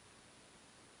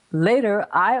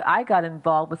I got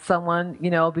involved with someone, you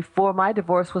know, before my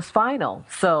divorce was final.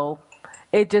 So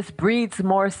it just breeds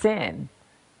more sin.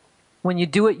 When you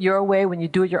do it your way, when you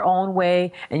do it your own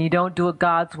way, and you don't do it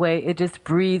God's way, it just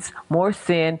breeds more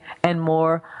sin and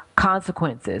more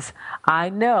consequences. I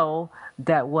know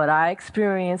that what I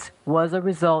experienced was a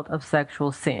result of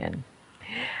sexual sin.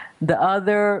 The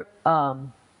other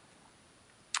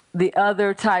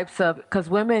types of, because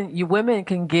women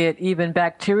can get even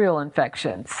bacterial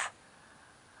infections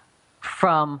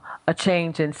from a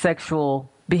change in sexual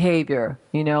behavior,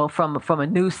 you know, from a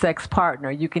new sex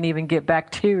partner. You can even get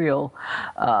bacterial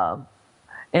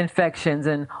infections,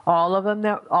 and all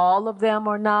of them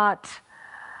are not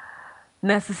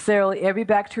necessarily, every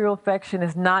bacterial infection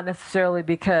is not necessarily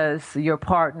because your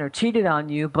partner cheated on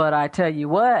you, but I tell you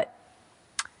what,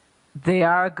 they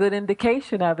are a good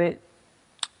indication of it.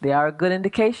 They are a good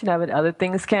indication of it. Other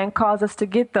things can cause us to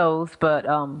get those, but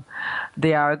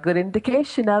they are a good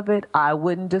indication of it. I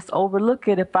wouldn't just overlook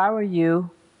it if I were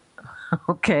you.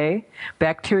 Okay,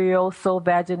 bacteriosa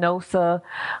vaginosa,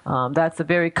 that's a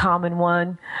very common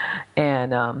one,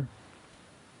 and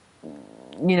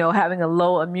you know, having a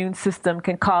low immune system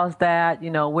can cause that.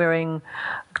 You know, wearing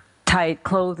tight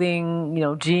clothing, you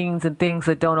know, jeans and things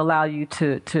that don't allow you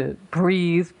to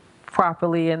breathe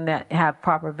properly and that have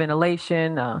proper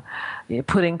ventilation,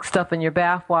 putting stuff in your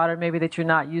bath water maybe that you're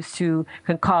not used to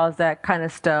can cause that kind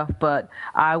of stuff. But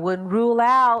I wouldn't rule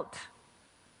out,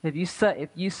 if you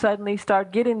suddenly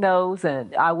start getting those,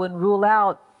 and I wouldn't rule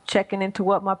out checking into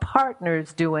what my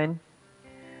partner's doing.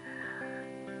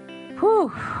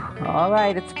 Whew. All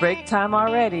right, it's break time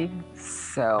already.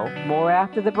 So more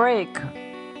after the break.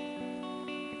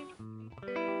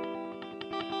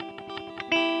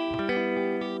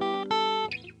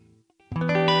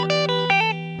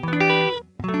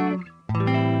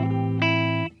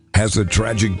 Has a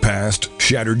tragic past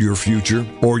shattered your future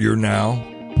or your now?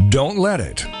 Don't let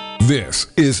it. This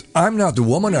is I'm Not the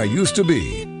Woman I Used to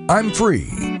Be. I'm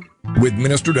Free with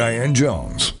Minister Diane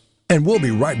Jones. And we'll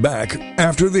be right back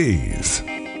after these.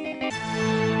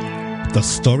 The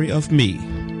Story of Me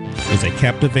is a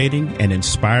captivating and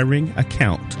inspiring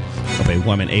account of a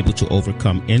woman able to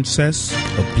overcome incest,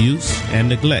 abuse, and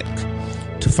neglect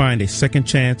to find a second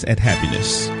chance at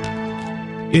happiness.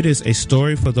 It is a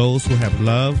story for those who have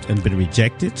loved and been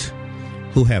rejected,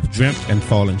 who have dreamt and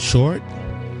fallen short,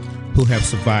 who have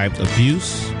survived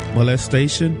abuse,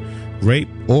 molestation, rape,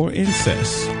 or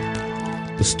incest.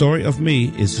 The Story of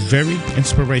Me is very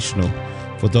inspirational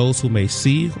for those who may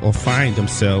see or find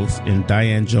themselves in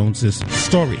Diane Jones's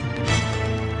story.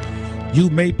 You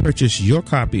may purchase your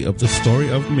copy of The Story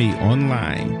of Me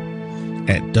online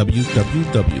at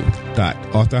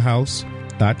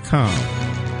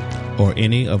www.authorhouse.com or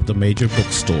any of the major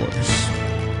bookstores.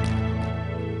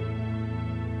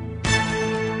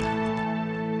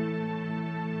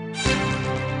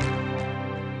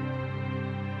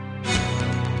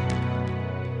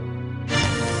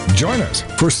 Join us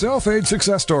for Self-Aid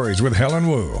Success Stories with Helen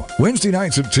Wu, Wednesday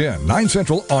nights at 10, 9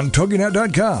 Central on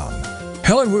TogiNet.com.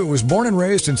 Helen Wu was born and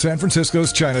raised in San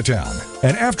Francisco's Chinatown,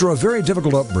 and after a very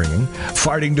difficult upbringing,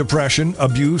 fighting depression,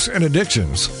 abuse, and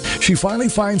addictions, she finally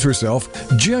finds herself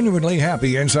genuinely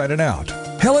happy inside and out.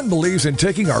 Helen believes in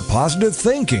taking our positive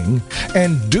thinking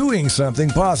and doing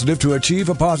something positive to achieve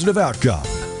a positive outcome.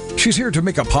 She's here to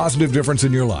make a positive difference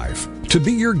in your life, to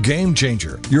be your game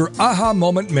changer, your aha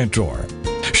moment mentor.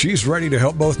 She's ready to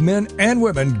help both men and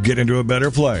women get into a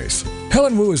better place.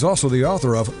 Helen Wu is also the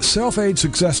author of Self-Aid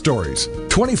Success Stories,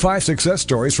 25 success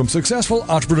stories from successful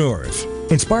entrepreneurs.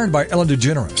 Inspired by Ellen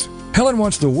DeGeneres, Helen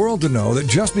wants the world to know that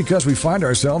just because we find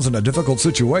ourselves in a difficult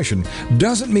situation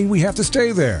doesn't mean we have to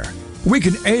stay there. We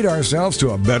can aid ourselves to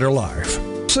a better life.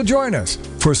 So join us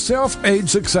for Self-Aid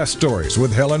Success Stories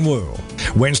with Helen Wu,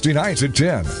 Wednesday nights at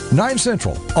 10, 9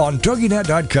 Central on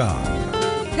TogiNet.com.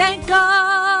 Thank God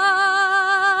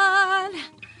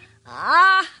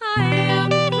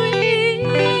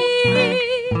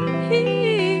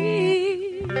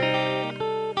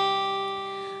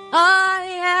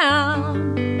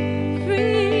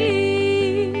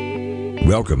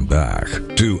Welcome back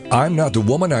to I'm Not the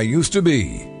Woman I Used to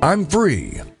Be. I'm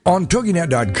Free on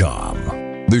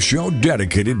TogiNet.com. The show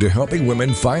dedicated to helping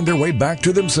women find their way back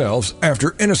to themselves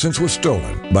after innocence was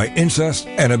stolen by incest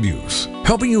and abuse.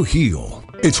 Helping you heal.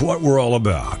 It's what we're all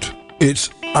about. It's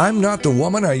I'm Not the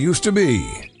Woman I Used to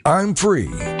Be. I'm Free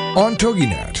on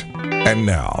TogiNet. And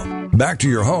now, back to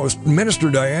your host, Minister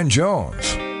Diane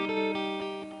Jones.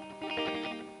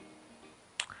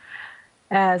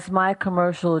 As my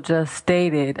commercial just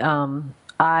stated,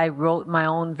 I wrote my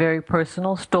own very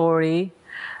personal story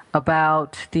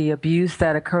about the abuse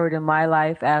that occurred in my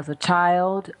life as a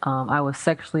child. I was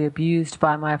sexually abused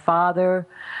by my father,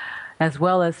 as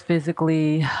well as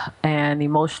physically and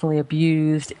emotionally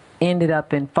abused. Ended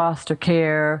up in foster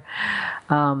care,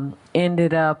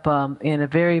 ended up in a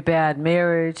very bad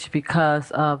marriage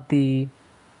because of the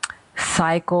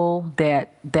cycle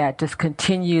that just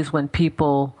continues when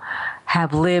people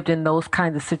have lived in those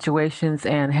kinds of situations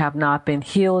and have not been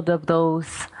healed of those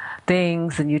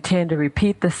things, and you tend to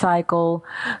repeat the cycle.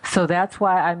 So that's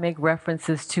why I make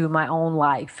references to my own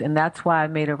life, and that's why I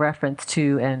made a reference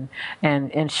to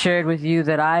and shared with you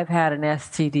that I've had an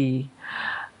STD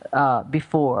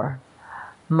before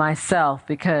myself,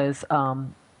 because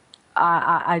I'm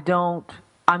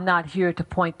not here to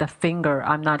point the finger.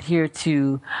 I'm not here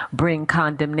to bring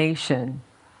condemnation.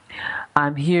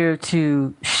 I'm here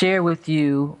to share with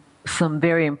you some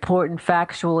very important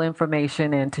factual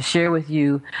information and to share with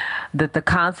you that the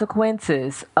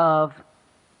consequences of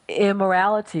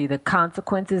immorality, the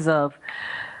consequences of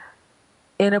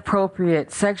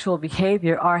inappropriate sexual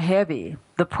behavior are heavy.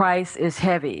 The price is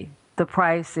heavy. The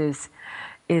price is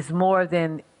more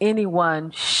than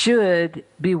anyone should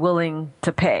be willing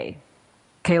to pay.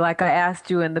 Okay, like I asked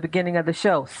you in the beginning of the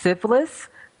show, syphilis,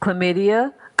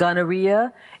 chlamydia,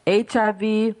 gonorrhea,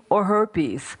 HIV, or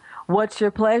herpes. What's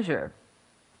your pleasure?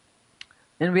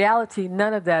 In reality,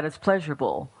 none of that is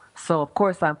pleasurable. So, of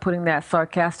course, I'm putting that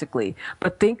sarcastically.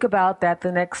 But think about that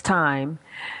the next time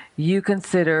you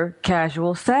consider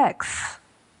casual sex.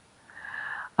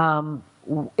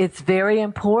 It's very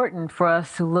important for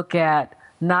us to look at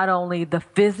not only the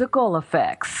physical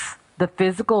effects, the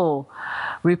physical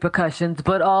repercussions,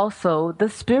 but also the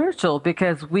spiritual,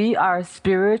 because we are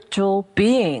spiritual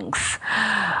beings.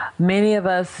 Many of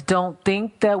us don't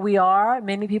think that we are.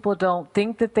 Many people don't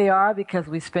think that they are, because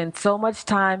we spend so much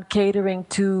time catering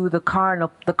to the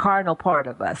carnal part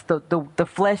of us, the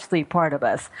fleshly part of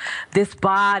us. This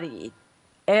body,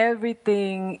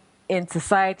 everything in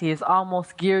society is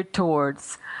almost geared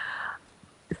towards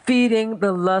feeding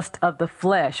the lust of the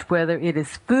flesh, whether it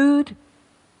is food,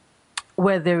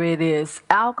 whether it is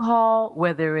alcohol,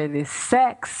 whether it is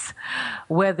sex,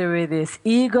 whether it is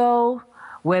ego,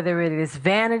 whether it is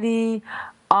vanity.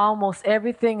 Almost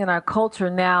everything in our culture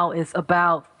now is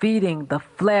about feeding the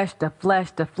flesh,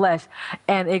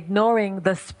 and ignoring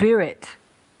the spirit,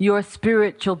 your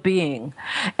spiritual being.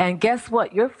 And guess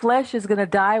what? Your flesh is going to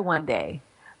die one day.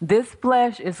 This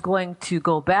flesh is going to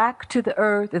go back to the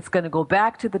earth. It's going to go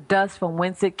back to the dust from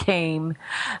whence it came,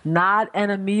 not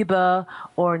an amoeba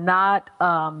or not,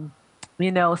 some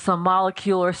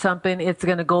molecule or something. It's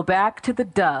going to go back to the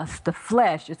dust. The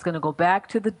flesh is going to go back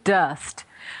to the dust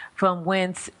from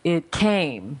whence it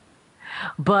came.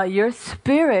 But your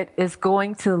spirit is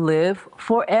going to live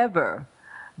forever.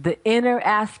 The inner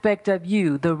aspect of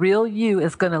you, the real you,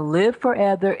 is going to live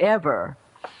forever, ever.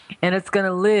 And it's going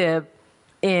to live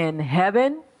in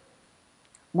heaven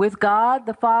with God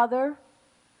the Father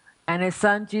and His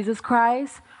Son Jesus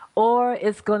Christ, or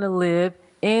it's going to live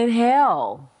in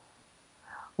hell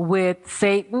with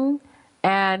Satan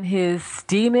and his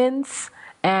demons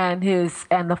and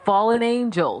the fallen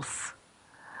angels.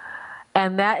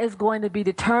 And that is going to be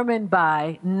determined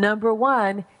by, number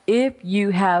one, if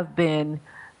you have been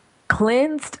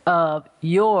cleansed of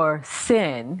your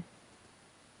sin,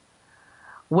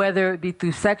 whether it be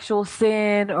through sexual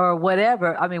sin or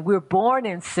whatever. I mean, we're born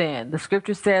in sin. The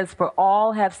scripture says, for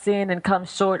all have sinned and come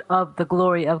short of the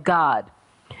glory of God.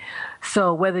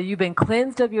 So whether you've been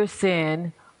cleansed of your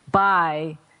sin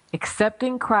by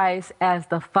accepting Christ as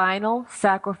the final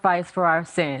sacrifice for our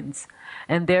sins,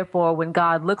 and therefore when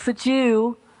God looks at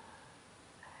you,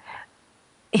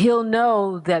 He'll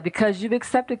know that because you've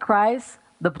accepted Christ,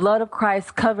 the blood of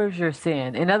Christ covers your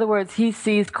sin. In other words, He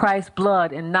sees Christ's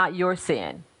blood and not your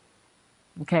sin.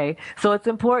 Okay? So it's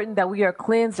important that we are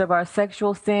cleansed of our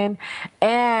sexual sin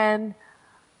and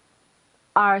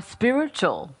our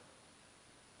spiritual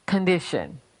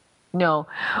condition.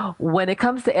 When it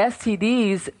comes to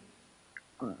STDs,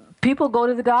 people go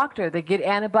to the doctor. They get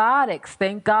antibiotics.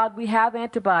 Thank God we have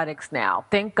antibiotics now.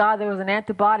 Thank God there was an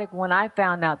antibiotic when I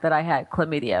found out that I had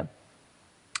chlamydia.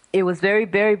 it was very,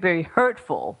 very, very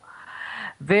hurtful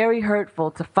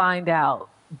to find out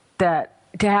that,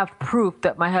 to have proof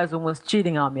that my husband was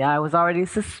cheating on me. I was already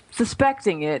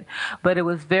suspecting it, but it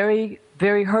was very,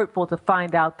 very hurtful to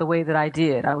find out the way that I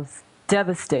did. I was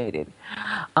devastated.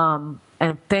 And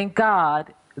thank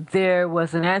God there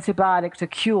was an antibiotic to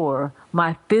cure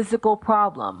my physical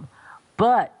problem.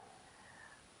 But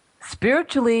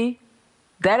spiritually,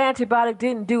 that antibiotic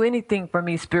didn't do anything for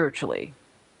me spiritually.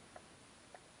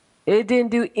 It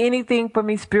didn't do anything for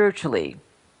me spiritually.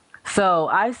 So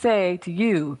I say to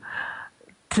you,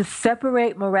 to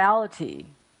separate morality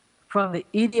from the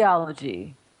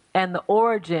etiology and the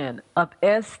origin of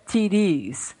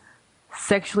STDs,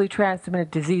 sexually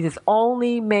transmitted diseases,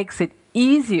 only makes it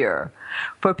easier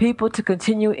for people to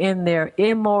continue in their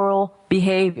immoral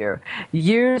behavior.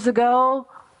 Years ago,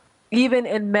 even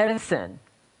in medicine,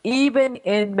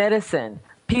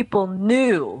 people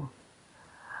knew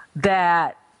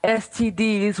that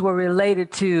STDs were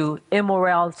related to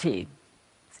immorality,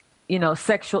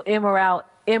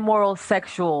 immoral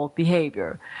sexual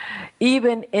behavior,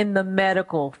 even in the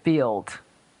medical field.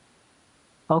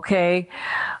 Okay?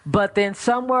 But then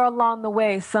somewhere along the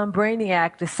way, some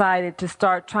brainiac decided to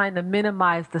start trying to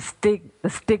minimize the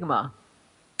stigma.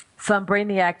 Some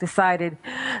brainiac decided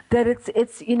that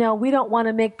it's we don't want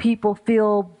to make people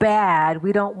feel bad.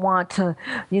 We don't want to,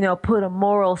 put a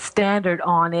moral standard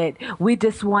on it. We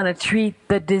just want to treat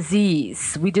the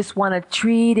disease. We just want to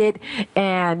treat it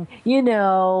and,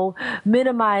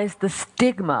 minimize the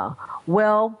stigma.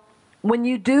 Well, when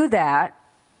you do that,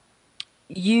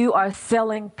 you are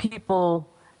selling people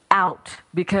out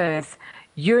because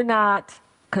you're not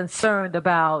concerned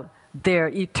about their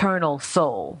eternal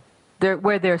soul.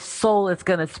 Where their soul is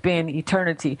going to spend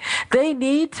eternity. They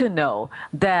need to know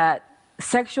that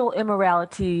sexual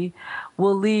immorality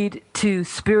will lead to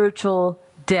spiritual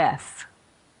death.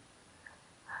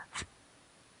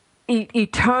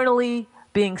 Eternally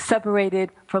being separated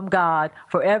from God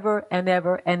forever and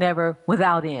ever and ever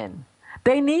without end.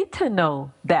 They need to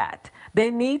know that. They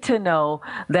need to know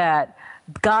that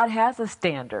God has a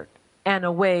standard and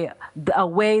a way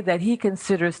that he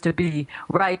considers to be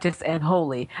righteous and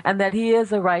holy, and that he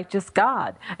is a righteous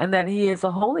God, and that he is a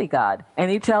holy God.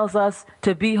 And he tells us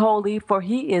to be holy, for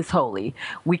he is holy.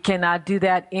 We cannot do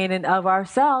that in and of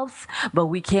ourselves, but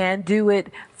we can do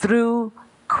it through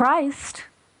Christ.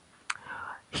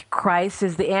 Christ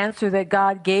is the answer that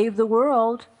God gave the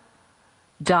world.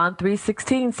 John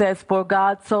 3:16 says, "For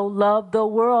God so loved the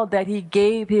world that he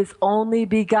gave his only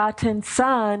begotten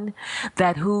Son,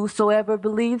 that whosoever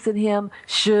believes in him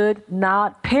should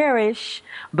not perish,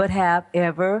 but have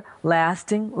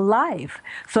everlasting life."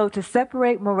 So to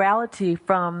separate morality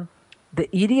from the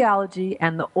etiology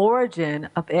and the origin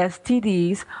of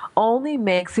STDs only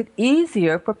makes it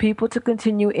easier for people to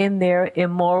continue in their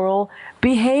immoral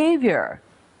behavior.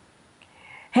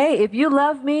 Hey, if you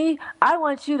love me, I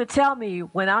want you to tell me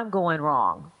when I'm going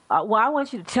wrong. I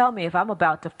want you to tell me if I'm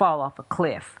about to fall off a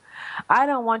cliff. I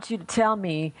don't want you to tell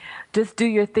me, just do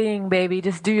your thing, baby.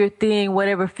 Just do your thing,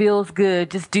 whatever feels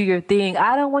good. Just do your thing.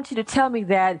 I don't want you to tell me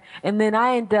that, and then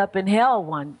I end up in hell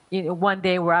one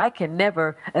day where I can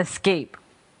never escape.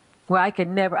 I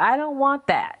don't want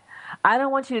that. I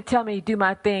don't want you to tell me do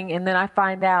my thing, and then I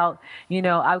find out,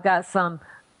 I've got some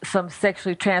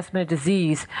sexually transmitted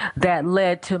disease that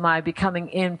led to my becoming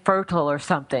infertile or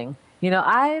something.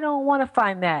 I don't want to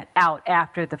find that out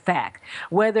after the fact.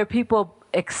 Whether people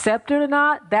accept it or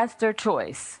not, that's their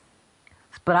choice.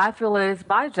 But I feel it is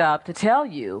my job to tell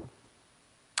you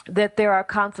that there are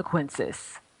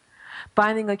consequences.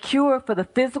 Finding a cure for the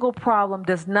physical problem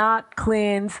does not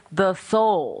cleanse the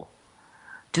soul.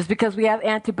 Just because we have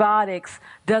antibiotics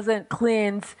doesn't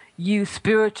cleanse you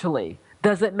spiritually.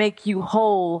 Doesn't make you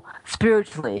whole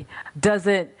spiritually.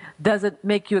 Doesn't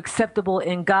make you acceptable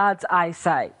in God's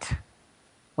eyesight.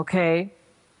 Okay?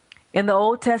 In the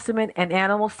Old Testament, an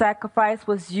animal sacrifice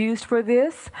was used for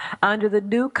this. Under the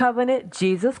New Covenant,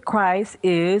 Jesus Christ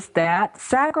is that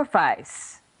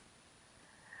sacrifice.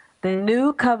 The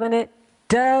New Covenant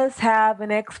does have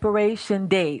an expiration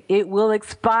date. It will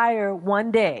expire one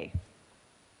day.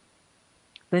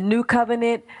 The New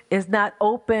Covenant is not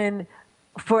open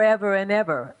forever and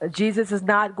ever. Jesus is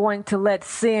not going to let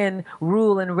sin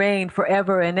rule and reign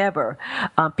forever and ever.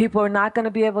 People are not going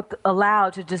to be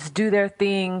allowed to just do their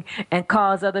thing and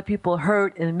cause other people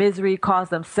hurt and misery, cause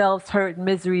themselves hurt and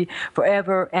misery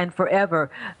forever and forever.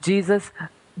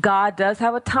 God does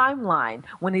have a timeline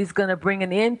when he's going to bring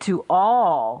an end to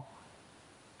all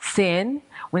sin,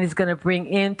 when he's going to bring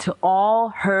end to all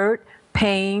hurt,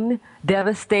 pain,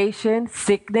 devastation,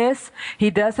 sickness.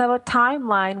 He does have a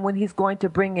timeline when he's going to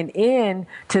bring an end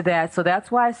to that. So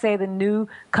that's why I say the new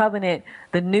covenant,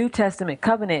 the New Testament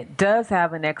covenant does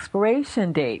have an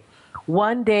expiration date.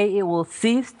 One day it will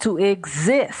cease to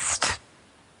exist.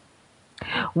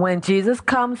 When Jesus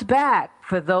comes back,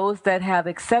 for those that have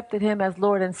accepted him as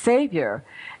Lord and Savior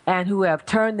and who have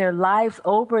turned their lives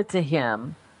over to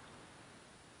him,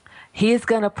 he is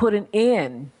going to put an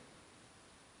end.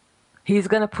 He's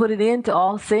going to put an end to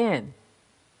all sin.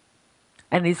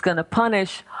 And he's going to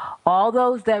punish all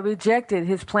those that rejected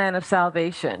his plan of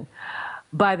salvation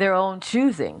by their own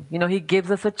choosing. You know, he gives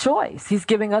us a choice. He's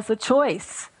giving us a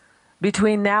choice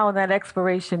between now and that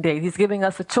expiration date. He's giving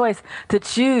us a choice to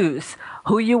choose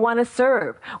who you want to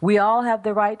serve. We all have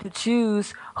the right to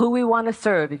choose who we want to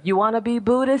serve. If you want to be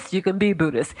Buddhist, you can be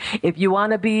Buddhist. If you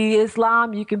want to be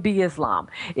Islam, you can be Islam.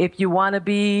 If you want to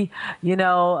be,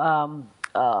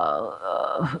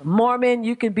 Mormon,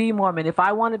 you can be Mormon. If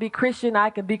I want to be Christian,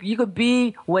 I can be. You can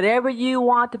be whatever you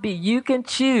want to be. You can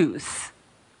choose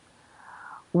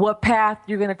what path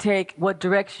you're going to take, what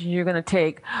direction you're going to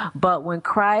take. But when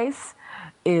Christ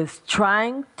is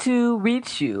trying to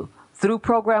reach you through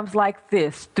programs like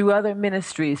this, through other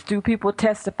ministries, through people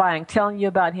testifying, telling you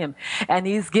about him, and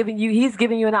he's giving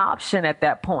you an option at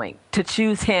that point to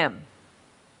choose him.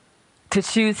 To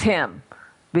choose him.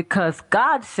 Because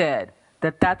God said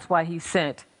that that's why he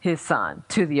sent his son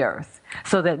to the earth,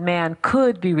 so that man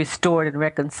could be restored and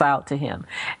reconciled to him.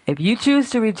 If you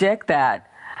choose to reject that,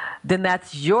 then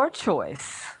that's your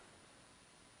choice.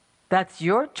 That's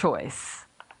your choice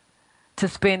to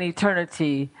spend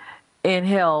eternity in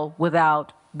hell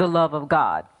without the love of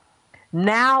God.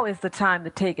 Now is the time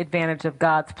to take advantage of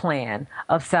God's plan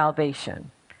of salvation.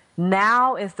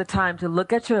 Now is the time to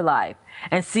look at your life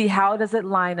and see how does it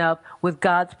line up with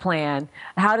God's plan?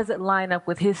 How does it line up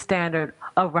with his standard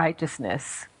of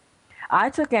righteousness? I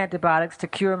took antibiotics to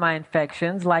cure my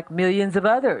infections like millions of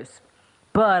others.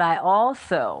 But I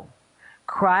also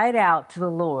cried out to the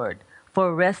Lord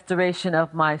for restoration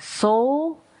of my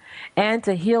soul and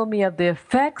to heal me of the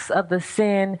effects of the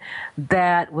sin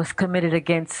that was committed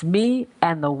against me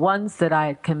and the ones that I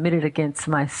had committed against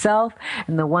myself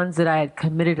and the ones that I had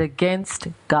committed against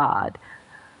God.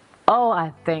 Oh,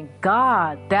 I thank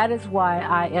God. That is why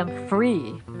I am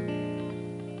free.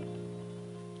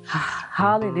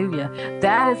 Hallelujah.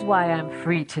 That is why I'm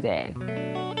free today.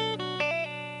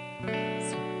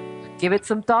 Give it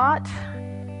some thought,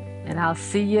 and I'll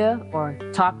see you or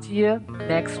talk to you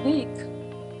next week.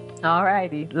 All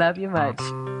righty. Love you much.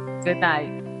 Good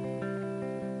night.